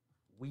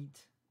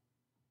 wheat,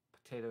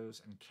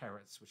 potatoes, and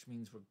carrots, which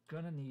means we're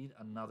going to need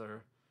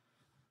another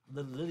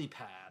lily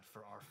pad for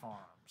our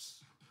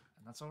farms,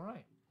 and that's all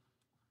right.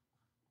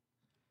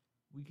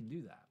 We can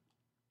do that.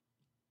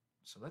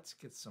 So let's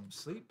get some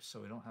sleep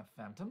so we don't have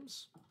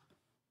phantoms.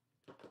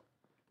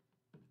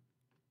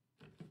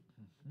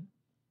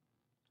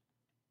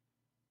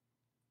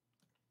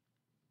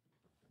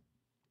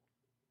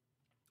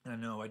 And I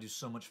know I do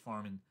so much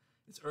farming.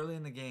 It's early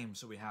in the game,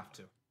 so we have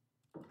to.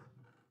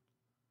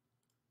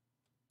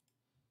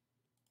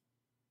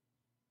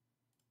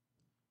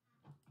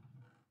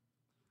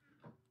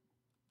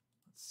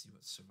 Let's see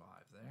what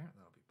survived there.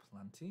 That'll be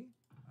plenty.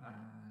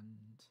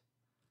 And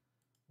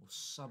we'll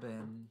sub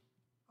in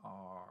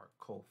our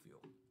coal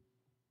fuel.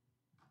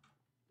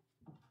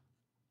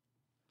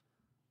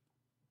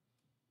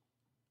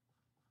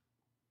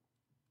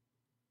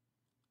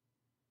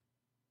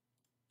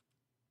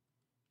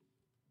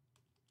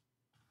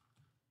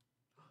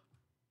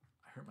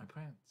 I hurt my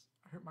plants.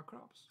 I hurt my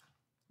crops.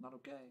 Not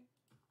okay.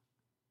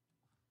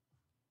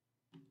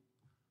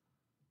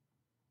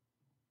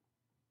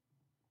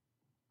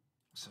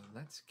 So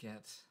let's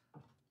get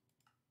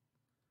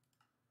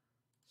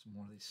some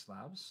more of these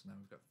slabs. Now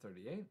we've got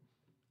 38.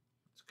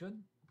 That's good.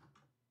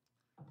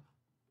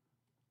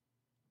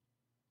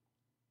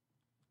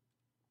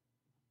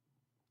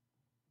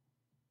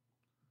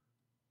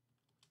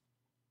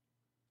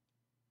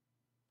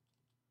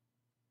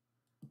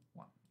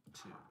 One,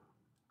 2,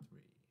 3,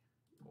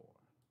 4,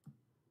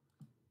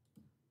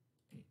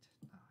 8,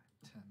 9,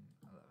 10,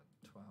 11,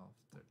 12,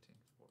 13,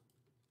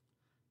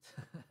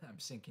 14. I'm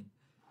sinking.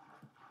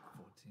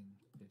 14,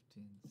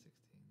 15, 16,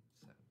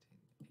 17,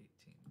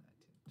 18,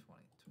 19,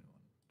 20,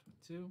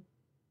 21, 22.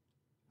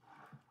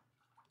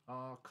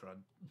 Oh, crud.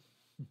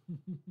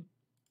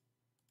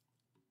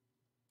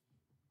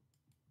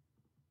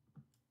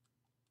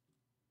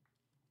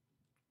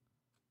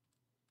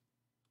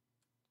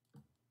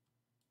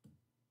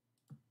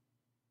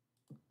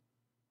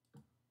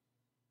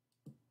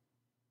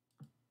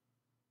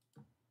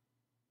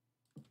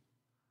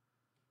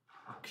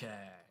 Okay.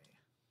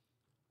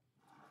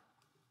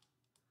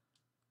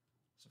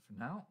 So for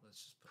now,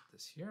 let's just put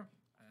this here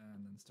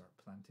and then start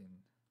planting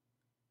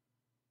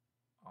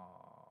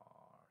our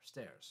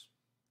stairs.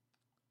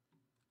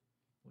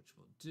 Which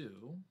we'll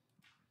do,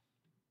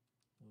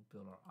 we'll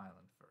build our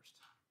island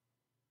first.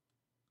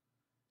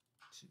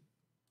 2,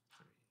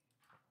 3,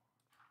 4,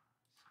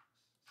 5,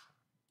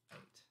 6,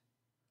 7, 8.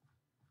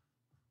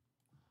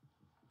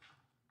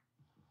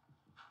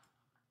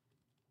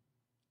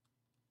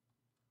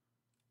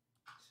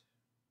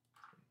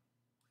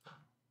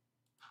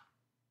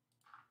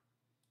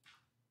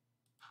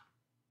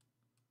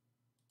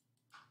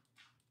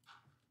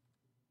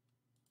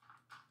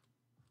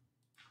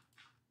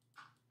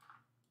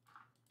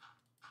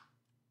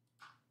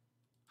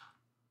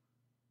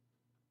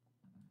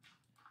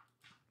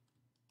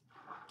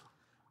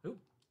 Oop.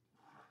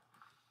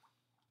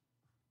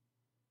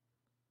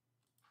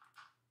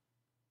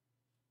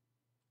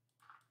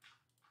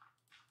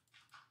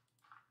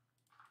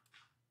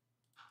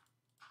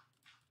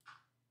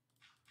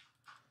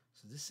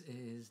 So this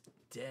is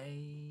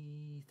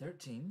day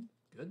 13.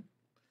 Good.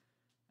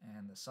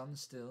 And the sun's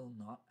still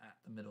not at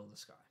the middle of the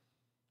sky.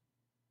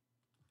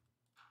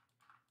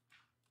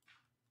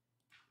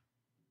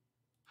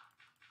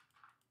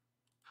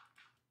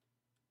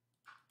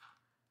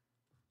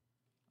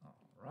 All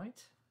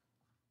right.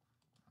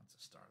 That's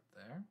a start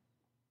there.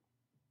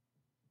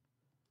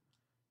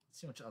 Let's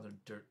see how much other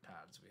dirt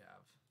pads we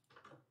have.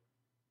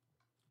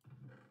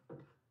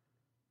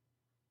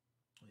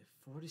 We have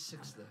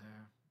 46 there,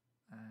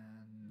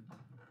 and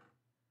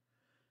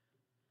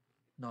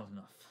not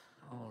enough.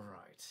 All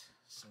right,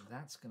 so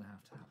that's gonna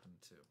have to happen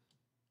too.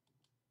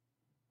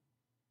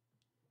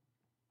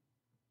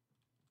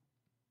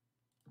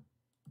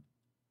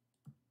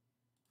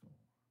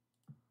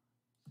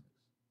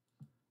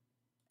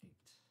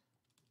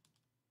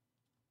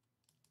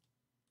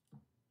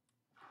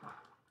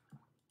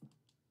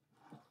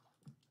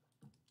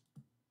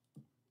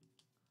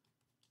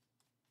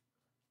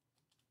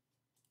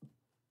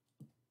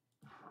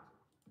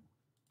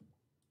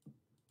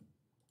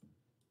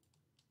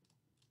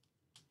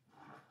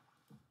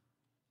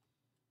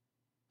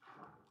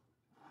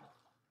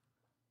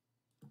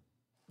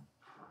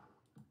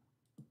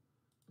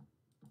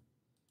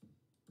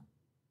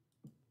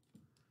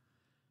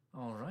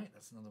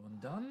 That's another one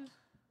done.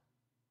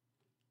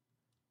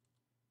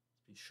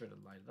 Be sure to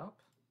light it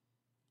up.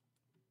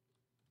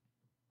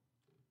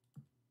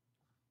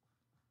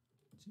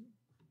 2,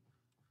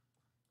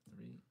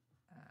 3,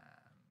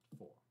 and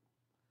 4.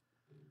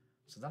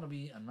 So that'll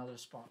be another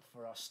spot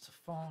for us to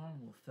farm.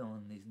 We'll fill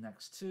in these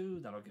next 2.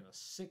 That'll give us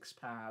 6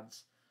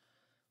 pads,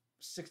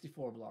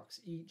 64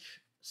 blocks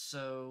each.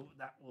 So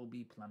that will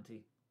be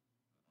plenty.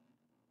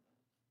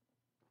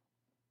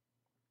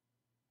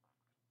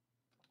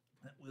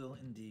 That will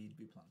indeed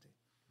be plenty.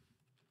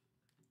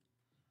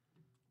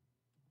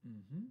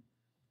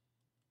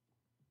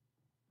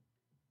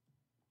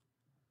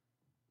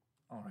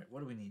 All right,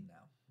 what do we need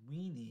now?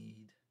 We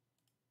need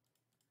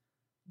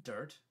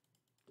dirt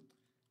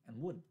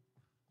and wood.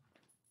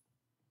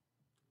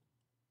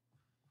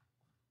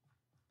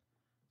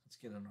 Let's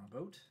get on our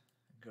boat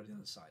and go to the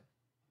other side.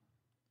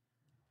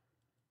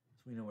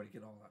 So we know where to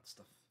get all that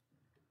stuff.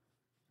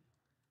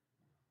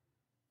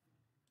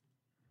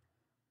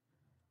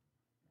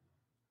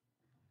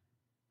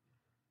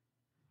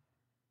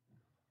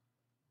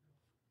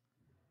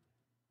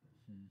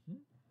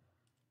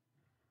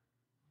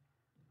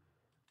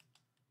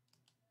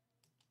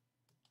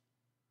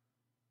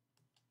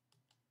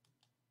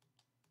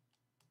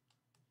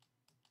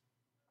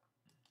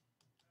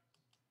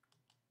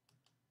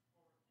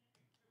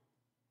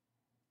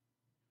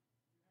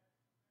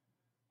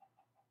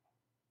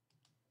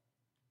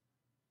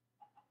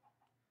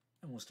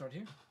 And we'll start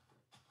here.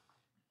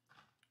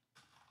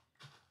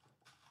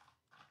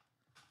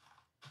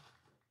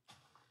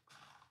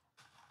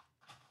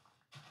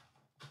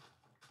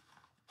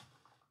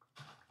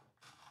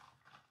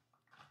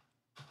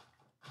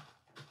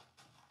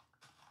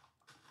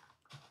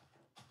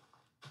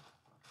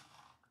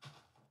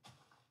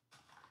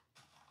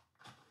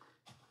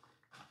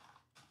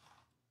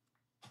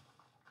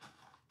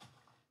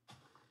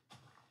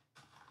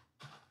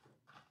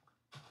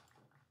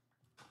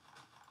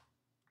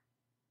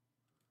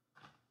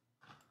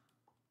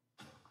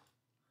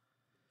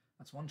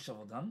 That's one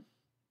shovel done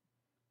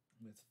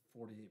with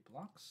 48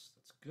 blocks.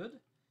 That's good.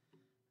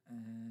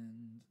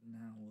 And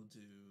now we'll do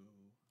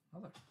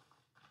another.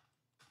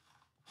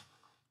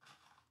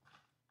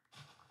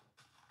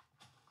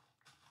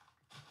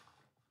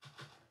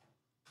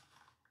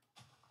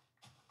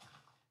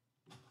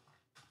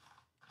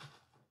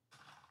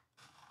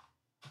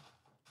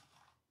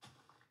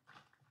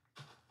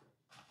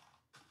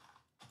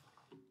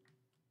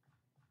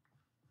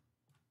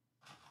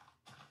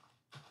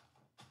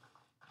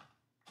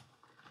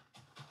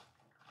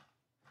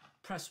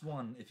 Press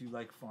 1 if you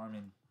like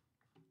farming.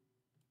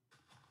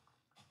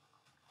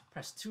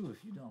 Press 2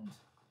 if you don't.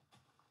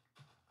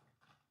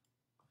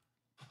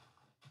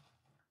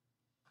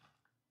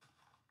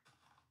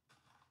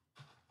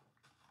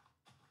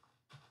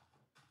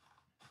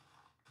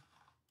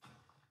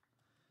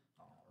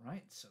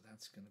 Alright, so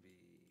that's going to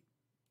be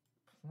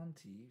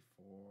plenty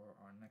for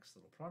our next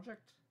little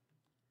project.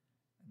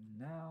 And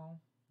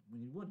now we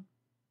need wood.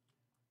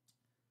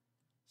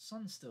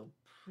 Sun's still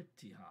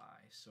pretty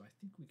high, so I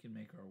think we can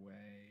make our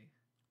way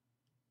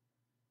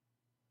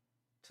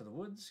to the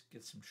woods,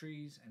 get some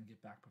trees, and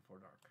get back before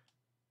dark.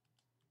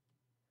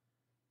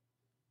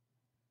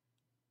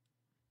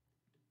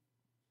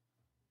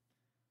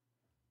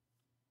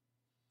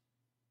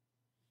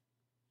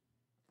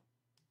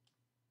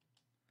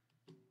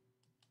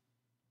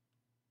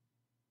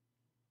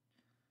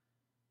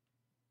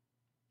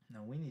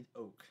 Now we need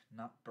oak,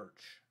 not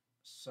birch,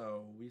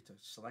 so we have to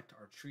select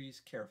our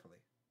trees carefully.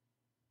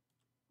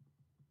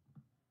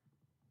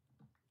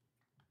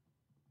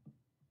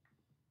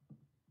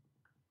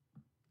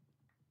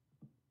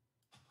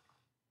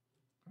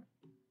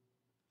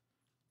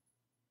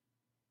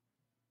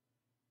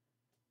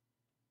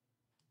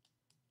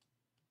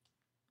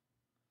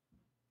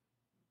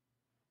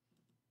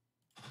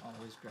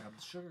 Always grab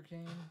the sugar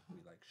cane. We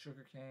like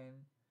sugar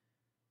cane.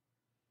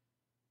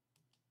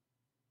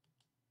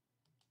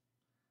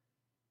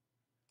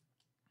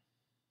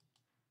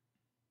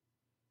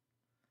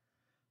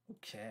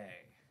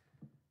 Okay.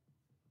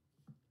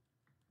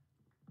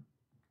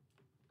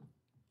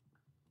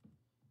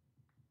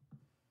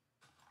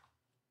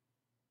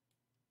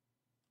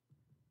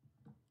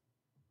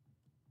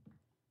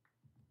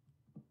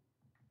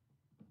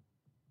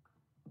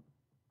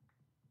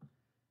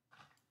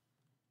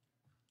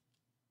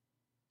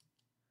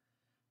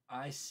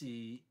 I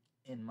see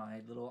in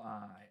my little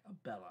eye a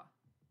Bella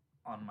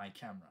on my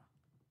camera.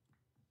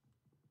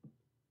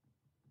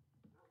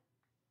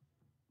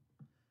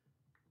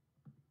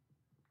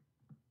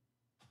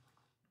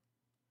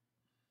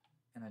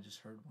 And I just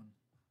heard one.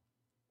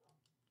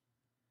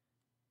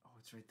 Oh,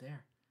 it's right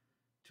there.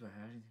 Do I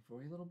have anything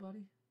for you, little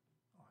buddy?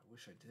 Oh, I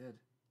wish I did.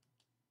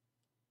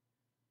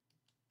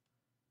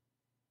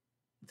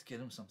 Let's get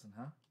him something,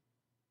 huh?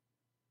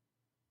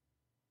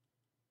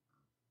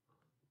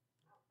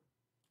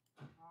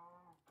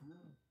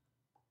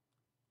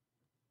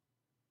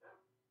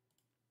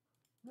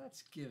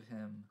 Let's give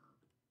him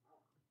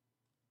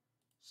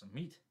some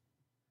meat.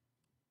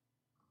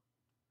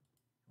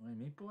 You want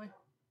any meat, boy?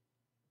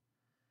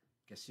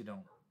 Guess you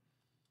don't.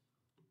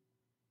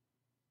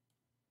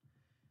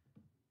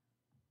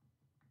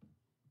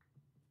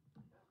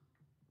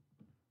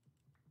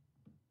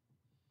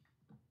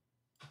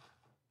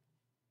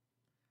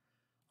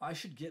 I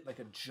should get like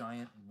a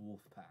giant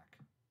wolf pack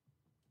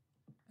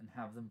and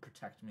have them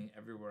protect me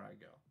everywhere I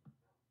go.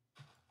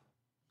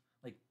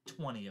 Like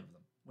 20 of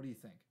them. What do you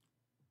think?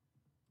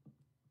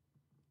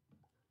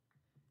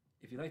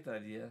 If you like that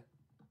idea,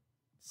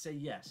 say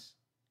yes.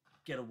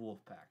 Get a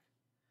wolf pack.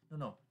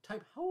 No.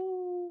 Type ho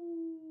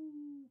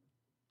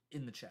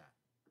in the chat.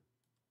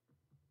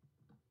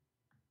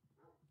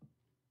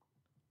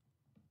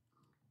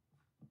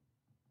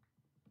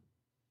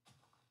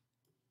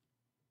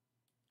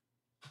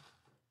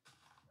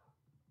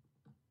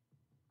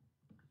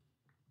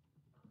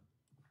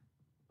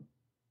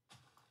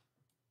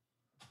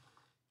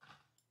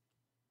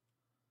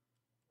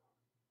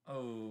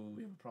 Oh,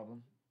 we have a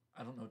problem.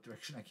 I don't know what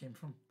direction I came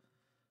from.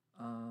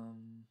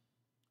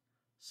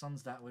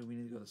 Sun's that way. We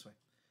need to go this way.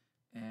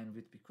 And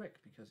we have to be quick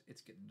because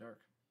it's getting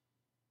dark.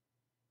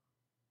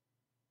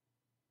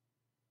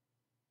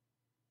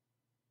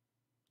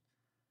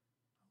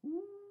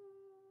 Ooh.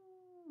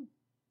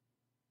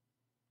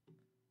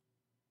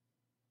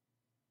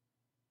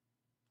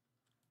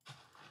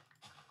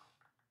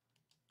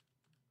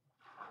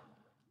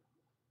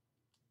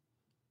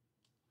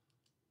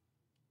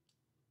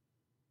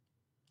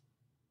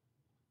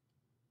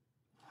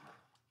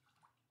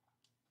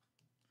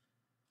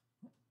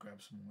 Grab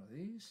some more of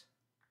these.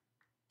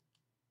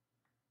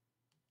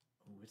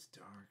 Oh, it's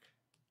dark.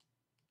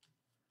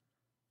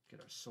 Get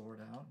our sword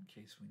out in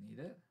case we need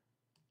it.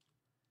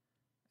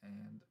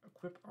 And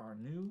equip our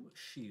new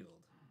shield.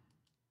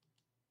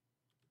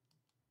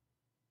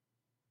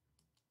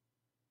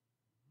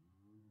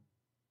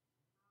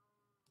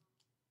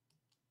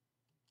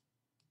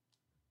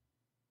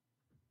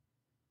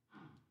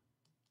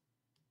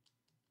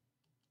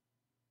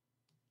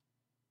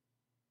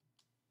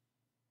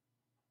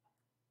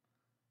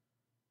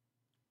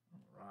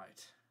 All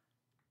right.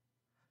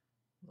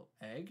 Little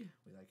egg.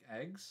 We like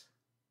eggs.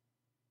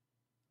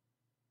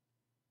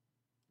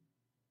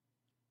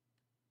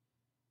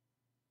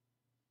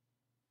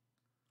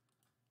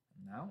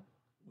 And now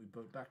we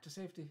boat back to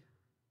safety.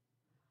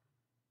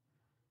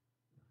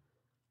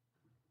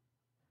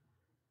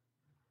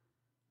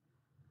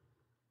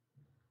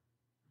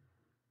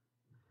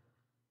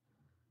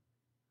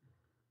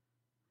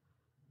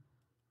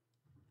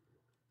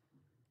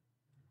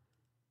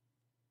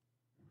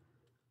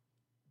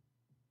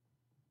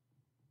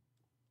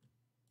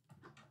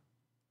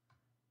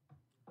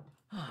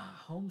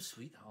 Home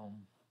sweet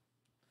home.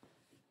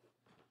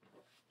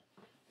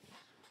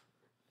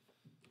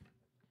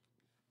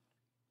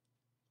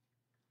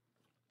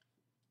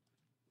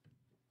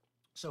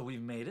 So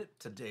we've made it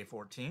to day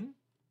 14.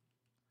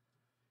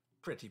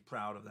 Pretty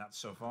proud of that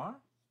so far.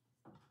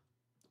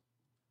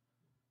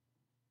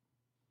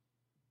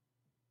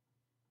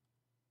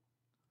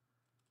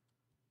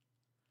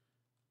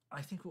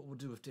 I think what we'll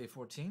do with day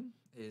 14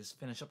 is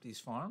finish up these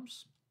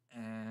farms,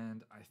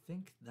 and I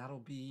think that'll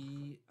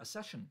be a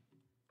session.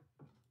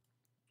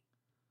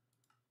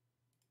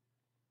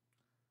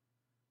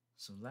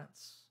 So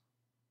let's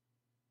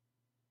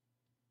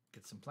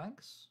get some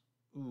planks.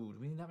 Ooh, do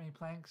we need that many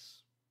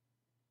planks?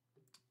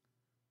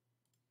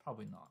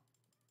 Probably not.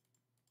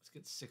 Let's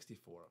get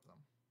 64 of them.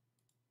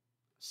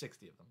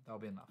 60 of them. That'll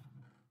be enough.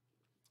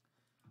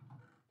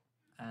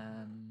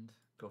 And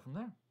go from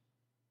there.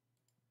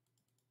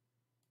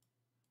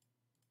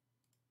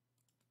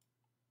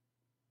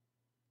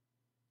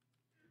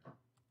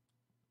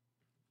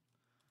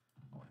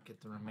 Oh,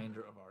 get the remainder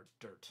of our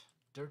dirt.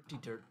 Dirty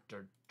dirt,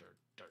 dirt, dirt,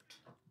 dirt.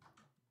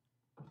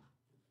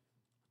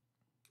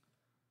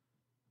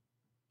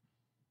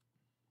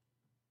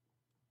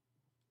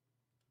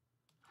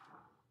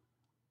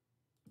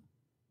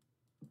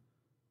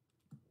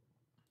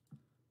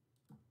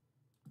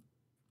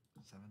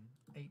 Seven,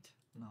 8,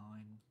 9,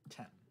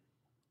 10.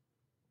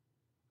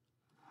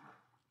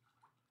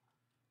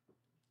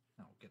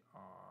 Now we'll get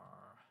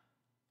our...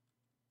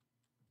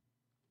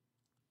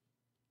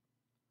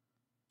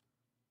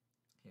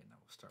 Here, now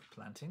we'll start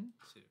planting.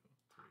 2,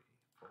 3,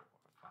 4,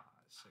 5,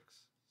 6,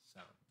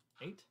 7,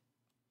 8.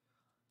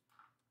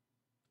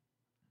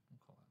 We'll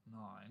call it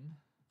 9.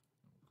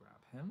 We'll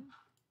grab him.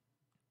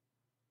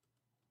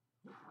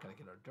 Ooh, gotta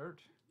get our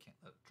dirt. Can't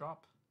let it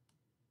drop.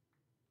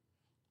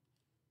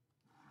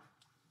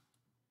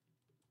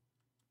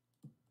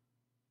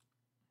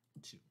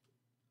 Two.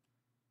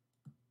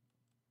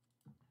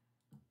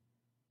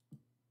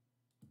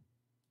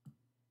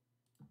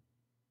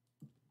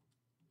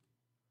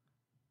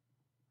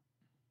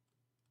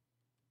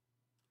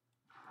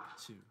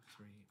 Two,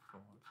 3,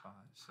 4, 5,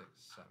 6,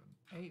 7,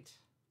 8.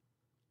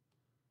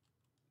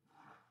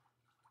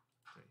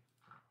 3,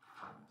 4,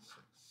 5, 6,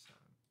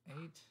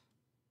 7, 8.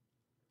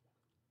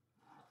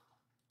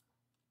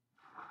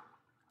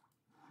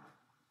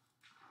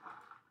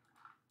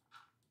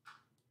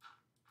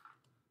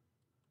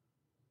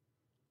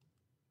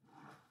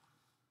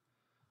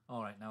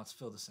 All right, now let's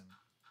fill this in.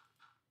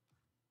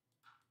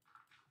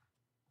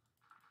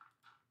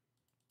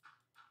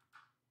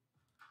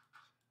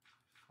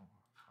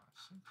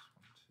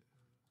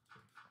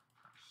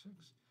 6.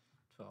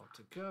 12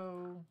 to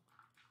go.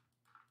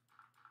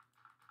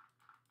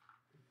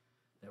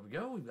 There we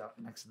go. We've got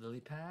next lily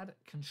pad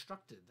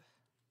constructed.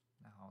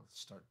 Now let's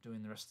start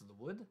doing the rest of the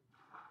wood.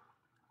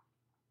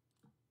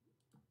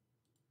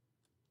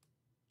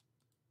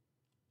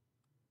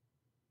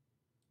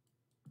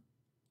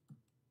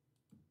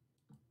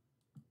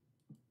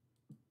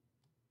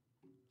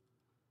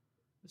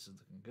 This is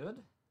looking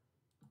good.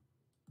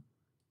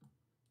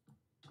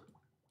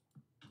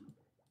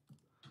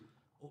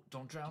 Oh,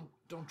 don't drown.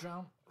 Don't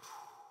drown.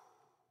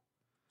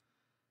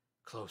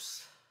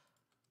 Close.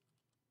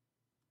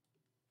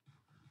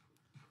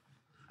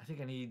 I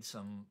think I need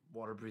some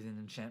water breathing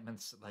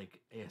enchantments like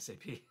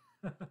ASAP. 6,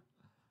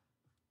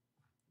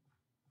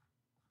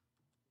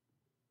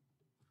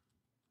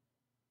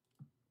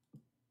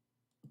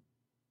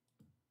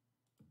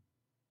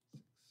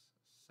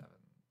 7,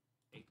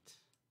 8.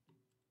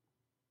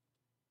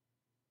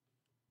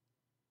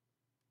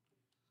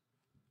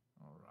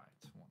 All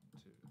right. 1,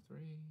 2, 3,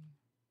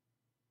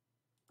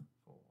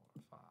 4,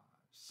 5,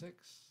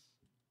 6,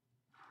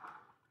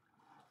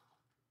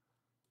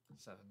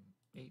 7,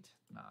 8,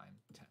 9,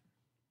 10.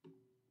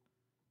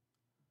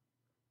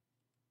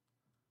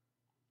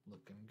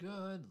 Looking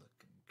good,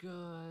 looking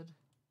good.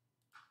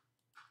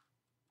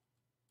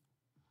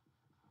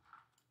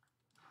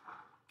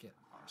 Get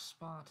our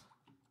spot.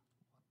 1,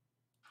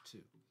 2,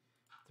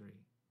 3,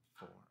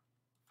 4,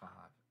 5,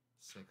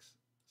 6,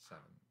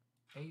 7,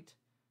 8.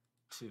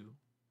 2,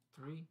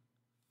 3,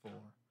 4,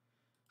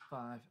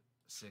 5,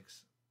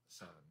 6,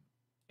 7,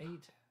 8.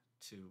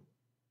 2,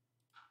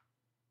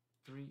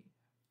 3,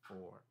 4,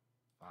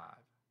 5,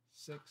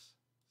 6,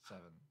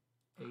 7,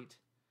 8. 2,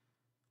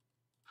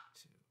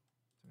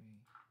 3,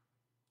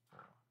 4,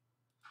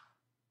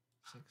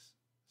 6,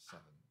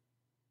 7.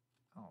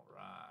 All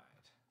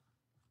right.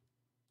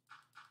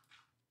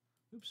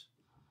 Oops.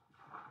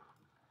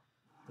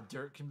 The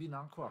dirt can be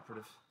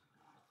non-cooperative.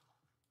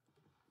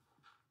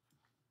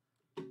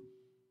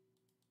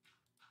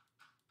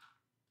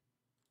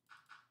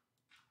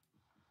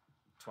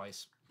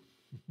 Twice.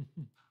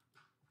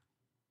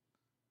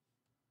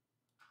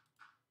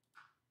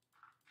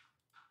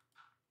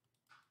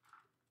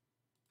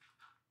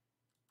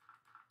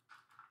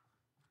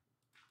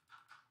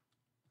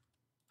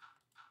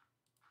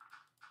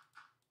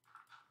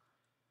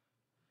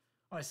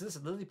 All right, so this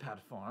is Lily Pad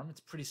Farm. It's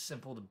pretty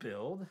simple to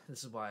build.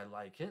 This is why I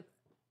like it.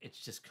 It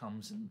just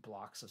comes in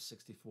blocks of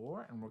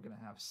 64, and we're going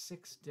to have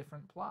 6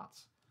 different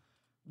plots.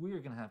 We are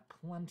going to have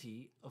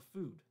plenty of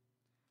food.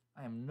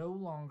 I am no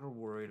longer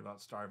worried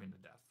about starving to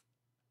death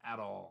at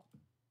all.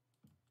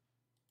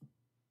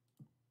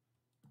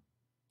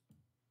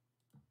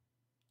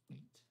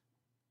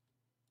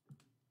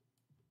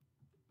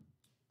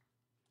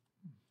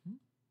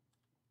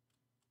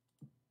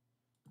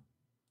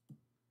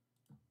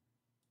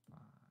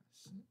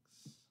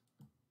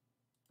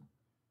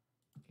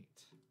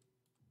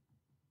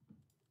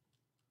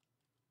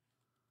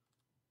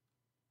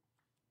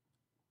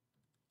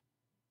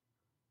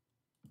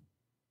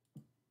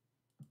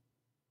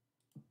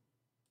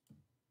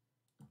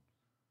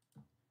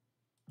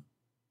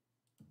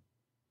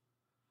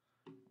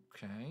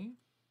 Okay.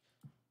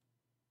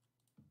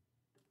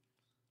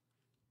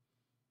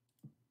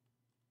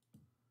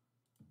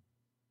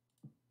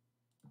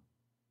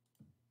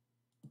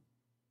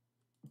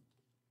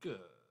 Good.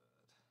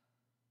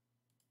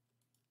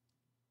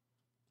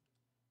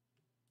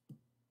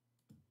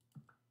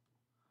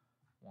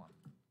 1,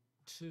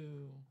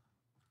 2,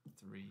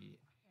 3,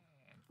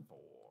 and 4.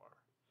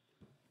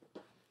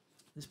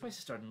 This place is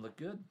starting to look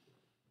good.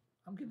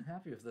 I'm getting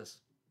happy with this.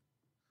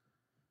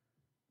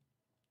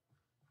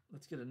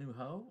 Let's get a new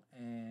hoe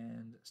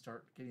and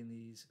start getting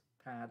these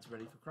pads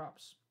ready for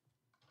crops.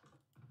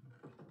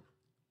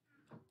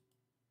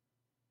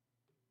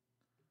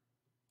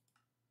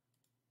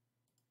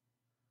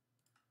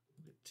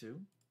 We'll get 2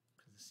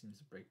 because this seems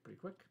to break pretty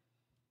quick.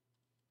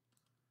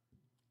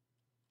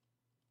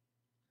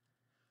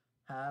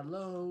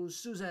 Hello,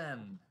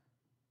 Susan.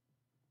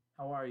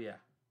 How are you?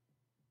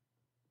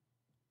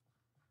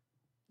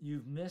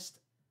 You've missed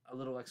a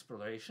little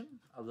exploration,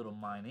 a little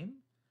mining,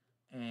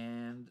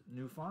 and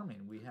new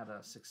farming. We had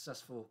a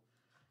successful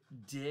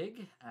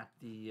dig at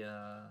the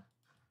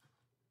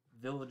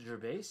villager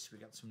base. We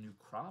got some new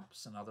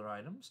crops and other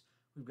items.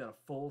 We've got a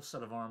full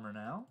set of armor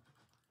now.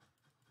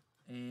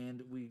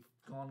 And we've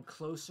gone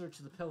closer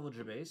to the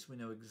pillager base. We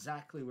know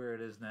exactly where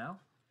it is now.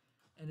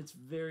 And it's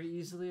very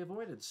easily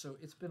avoided. So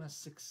it's been a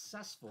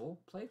successful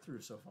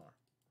playthrough so far.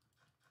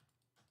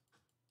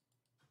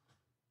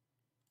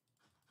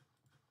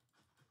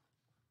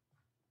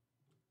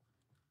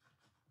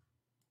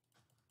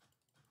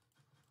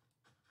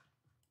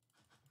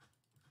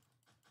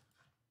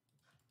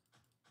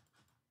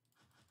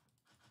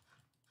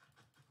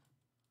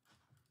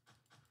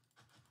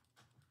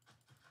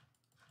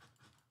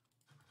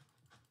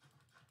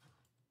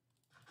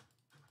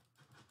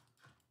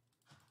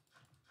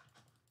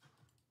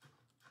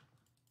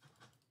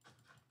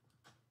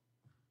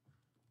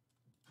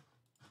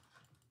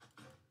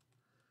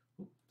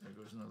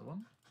 There goes another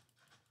one.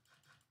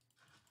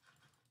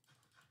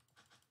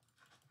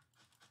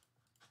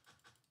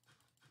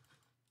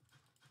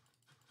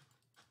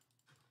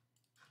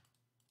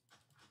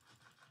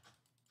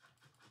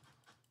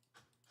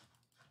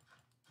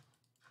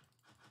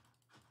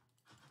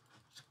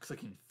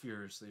 clicking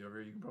furiously over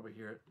here. You can probably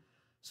hear it.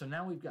 So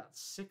now we've got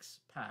 6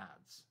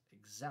 pads,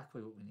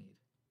 exactly what we need.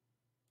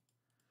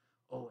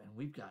 Oh, and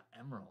we've got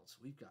emeralds.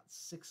 We've got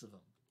 6 of them.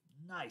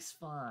 Nice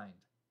find.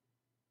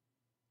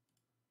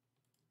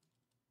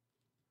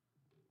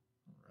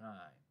 All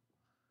right.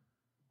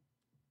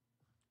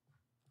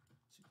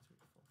 2, 3,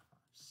 4, 5,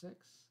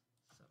 6,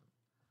 7.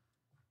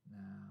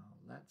 Now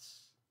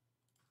let's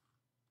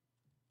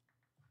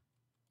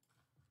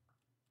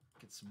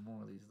get some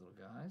more of these little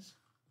guys.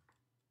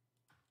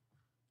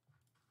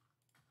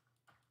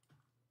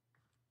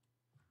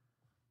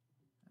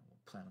 And we'll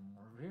plant them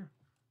more over here.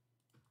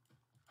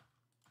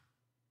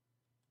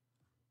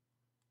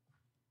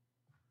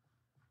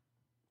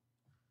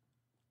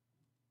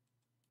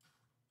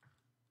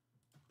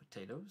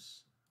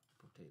 Potatoes,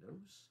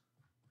 potatoes,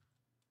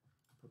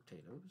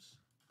 potatoes,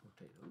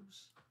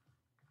 potatoes,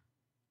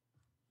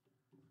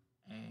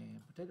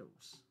 and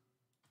potatoes.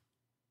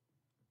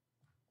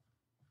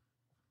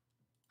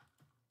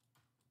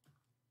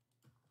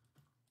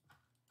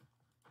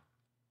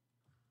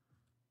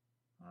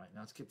 All right, now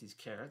let's get these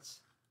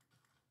carrots.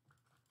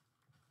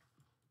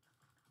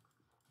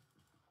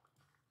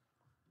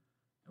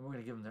 And we're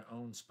going to give them their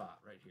own spot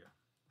right here.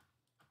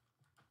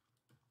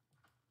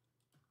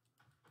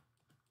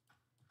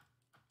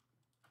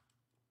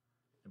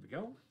 There we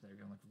go. They're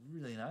going to look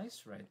really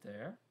nice right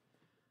there.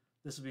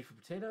 This will be for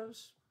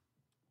potatoes.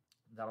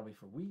 That'll be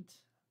for wheat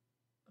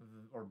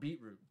or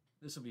beetroot.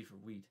 This will be for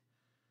wheat.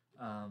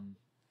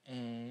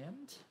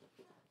 And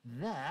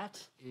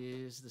that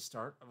is the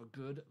start of a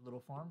good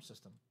little farm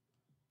system.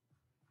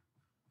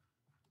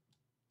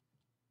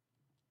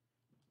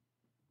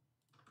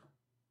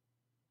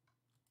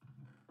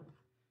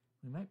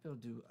 We might be able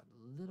to do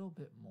a little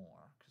bit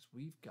more because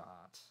we've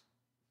got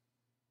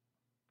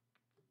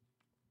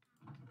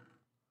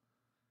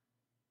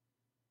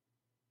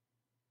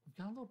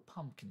a little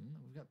pumpkin.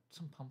 We've got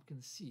some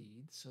pumpkin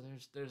seeds, so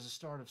there's a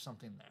start of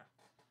something there.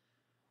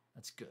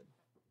 That's good.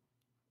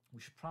 We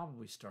should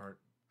probably start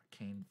a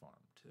cane farm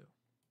too.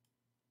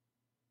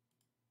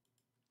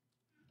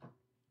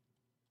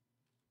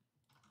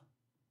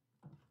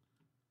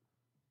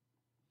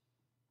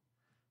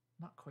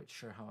 Not quite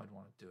sure how I'd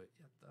want to do it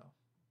yet, though.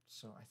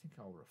 So I think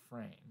I'll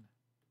refrain.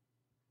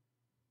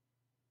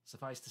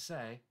 Suffice to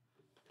say,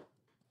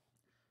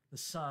 the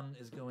sun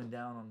is going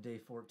down on day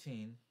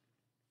 14,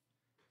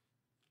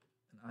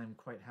 and I'm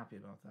quite happy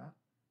about that.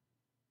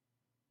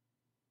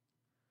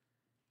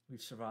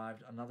 We've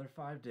survived another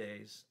 5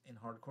 days in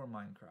hardcore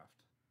Minecraft.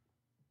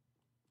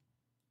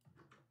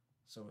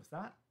 So with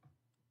that,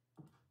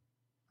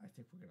 I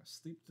think we're going to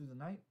sleep through the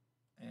night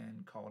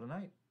and call it a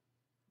night.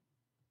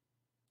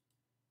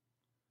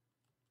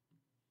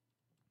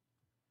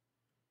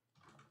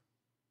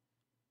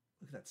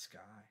 Look at that sky.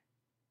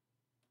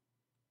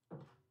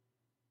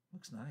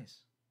 Looks nice.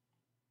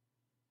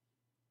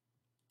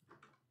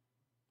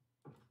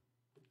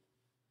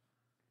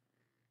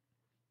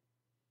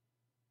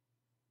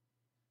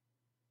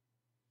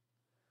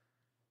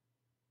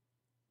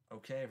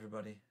 Okay,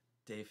 everybody.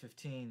 Day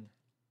 15.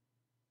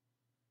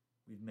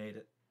 We've made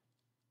it.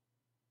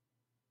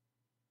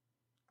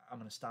 I'm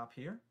going to stop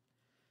here.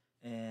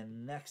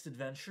 And next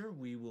adventure,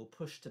 we will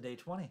push to day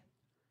 20.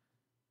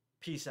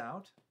 Peace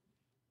out.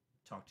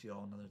 Talk to you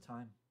all another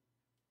time.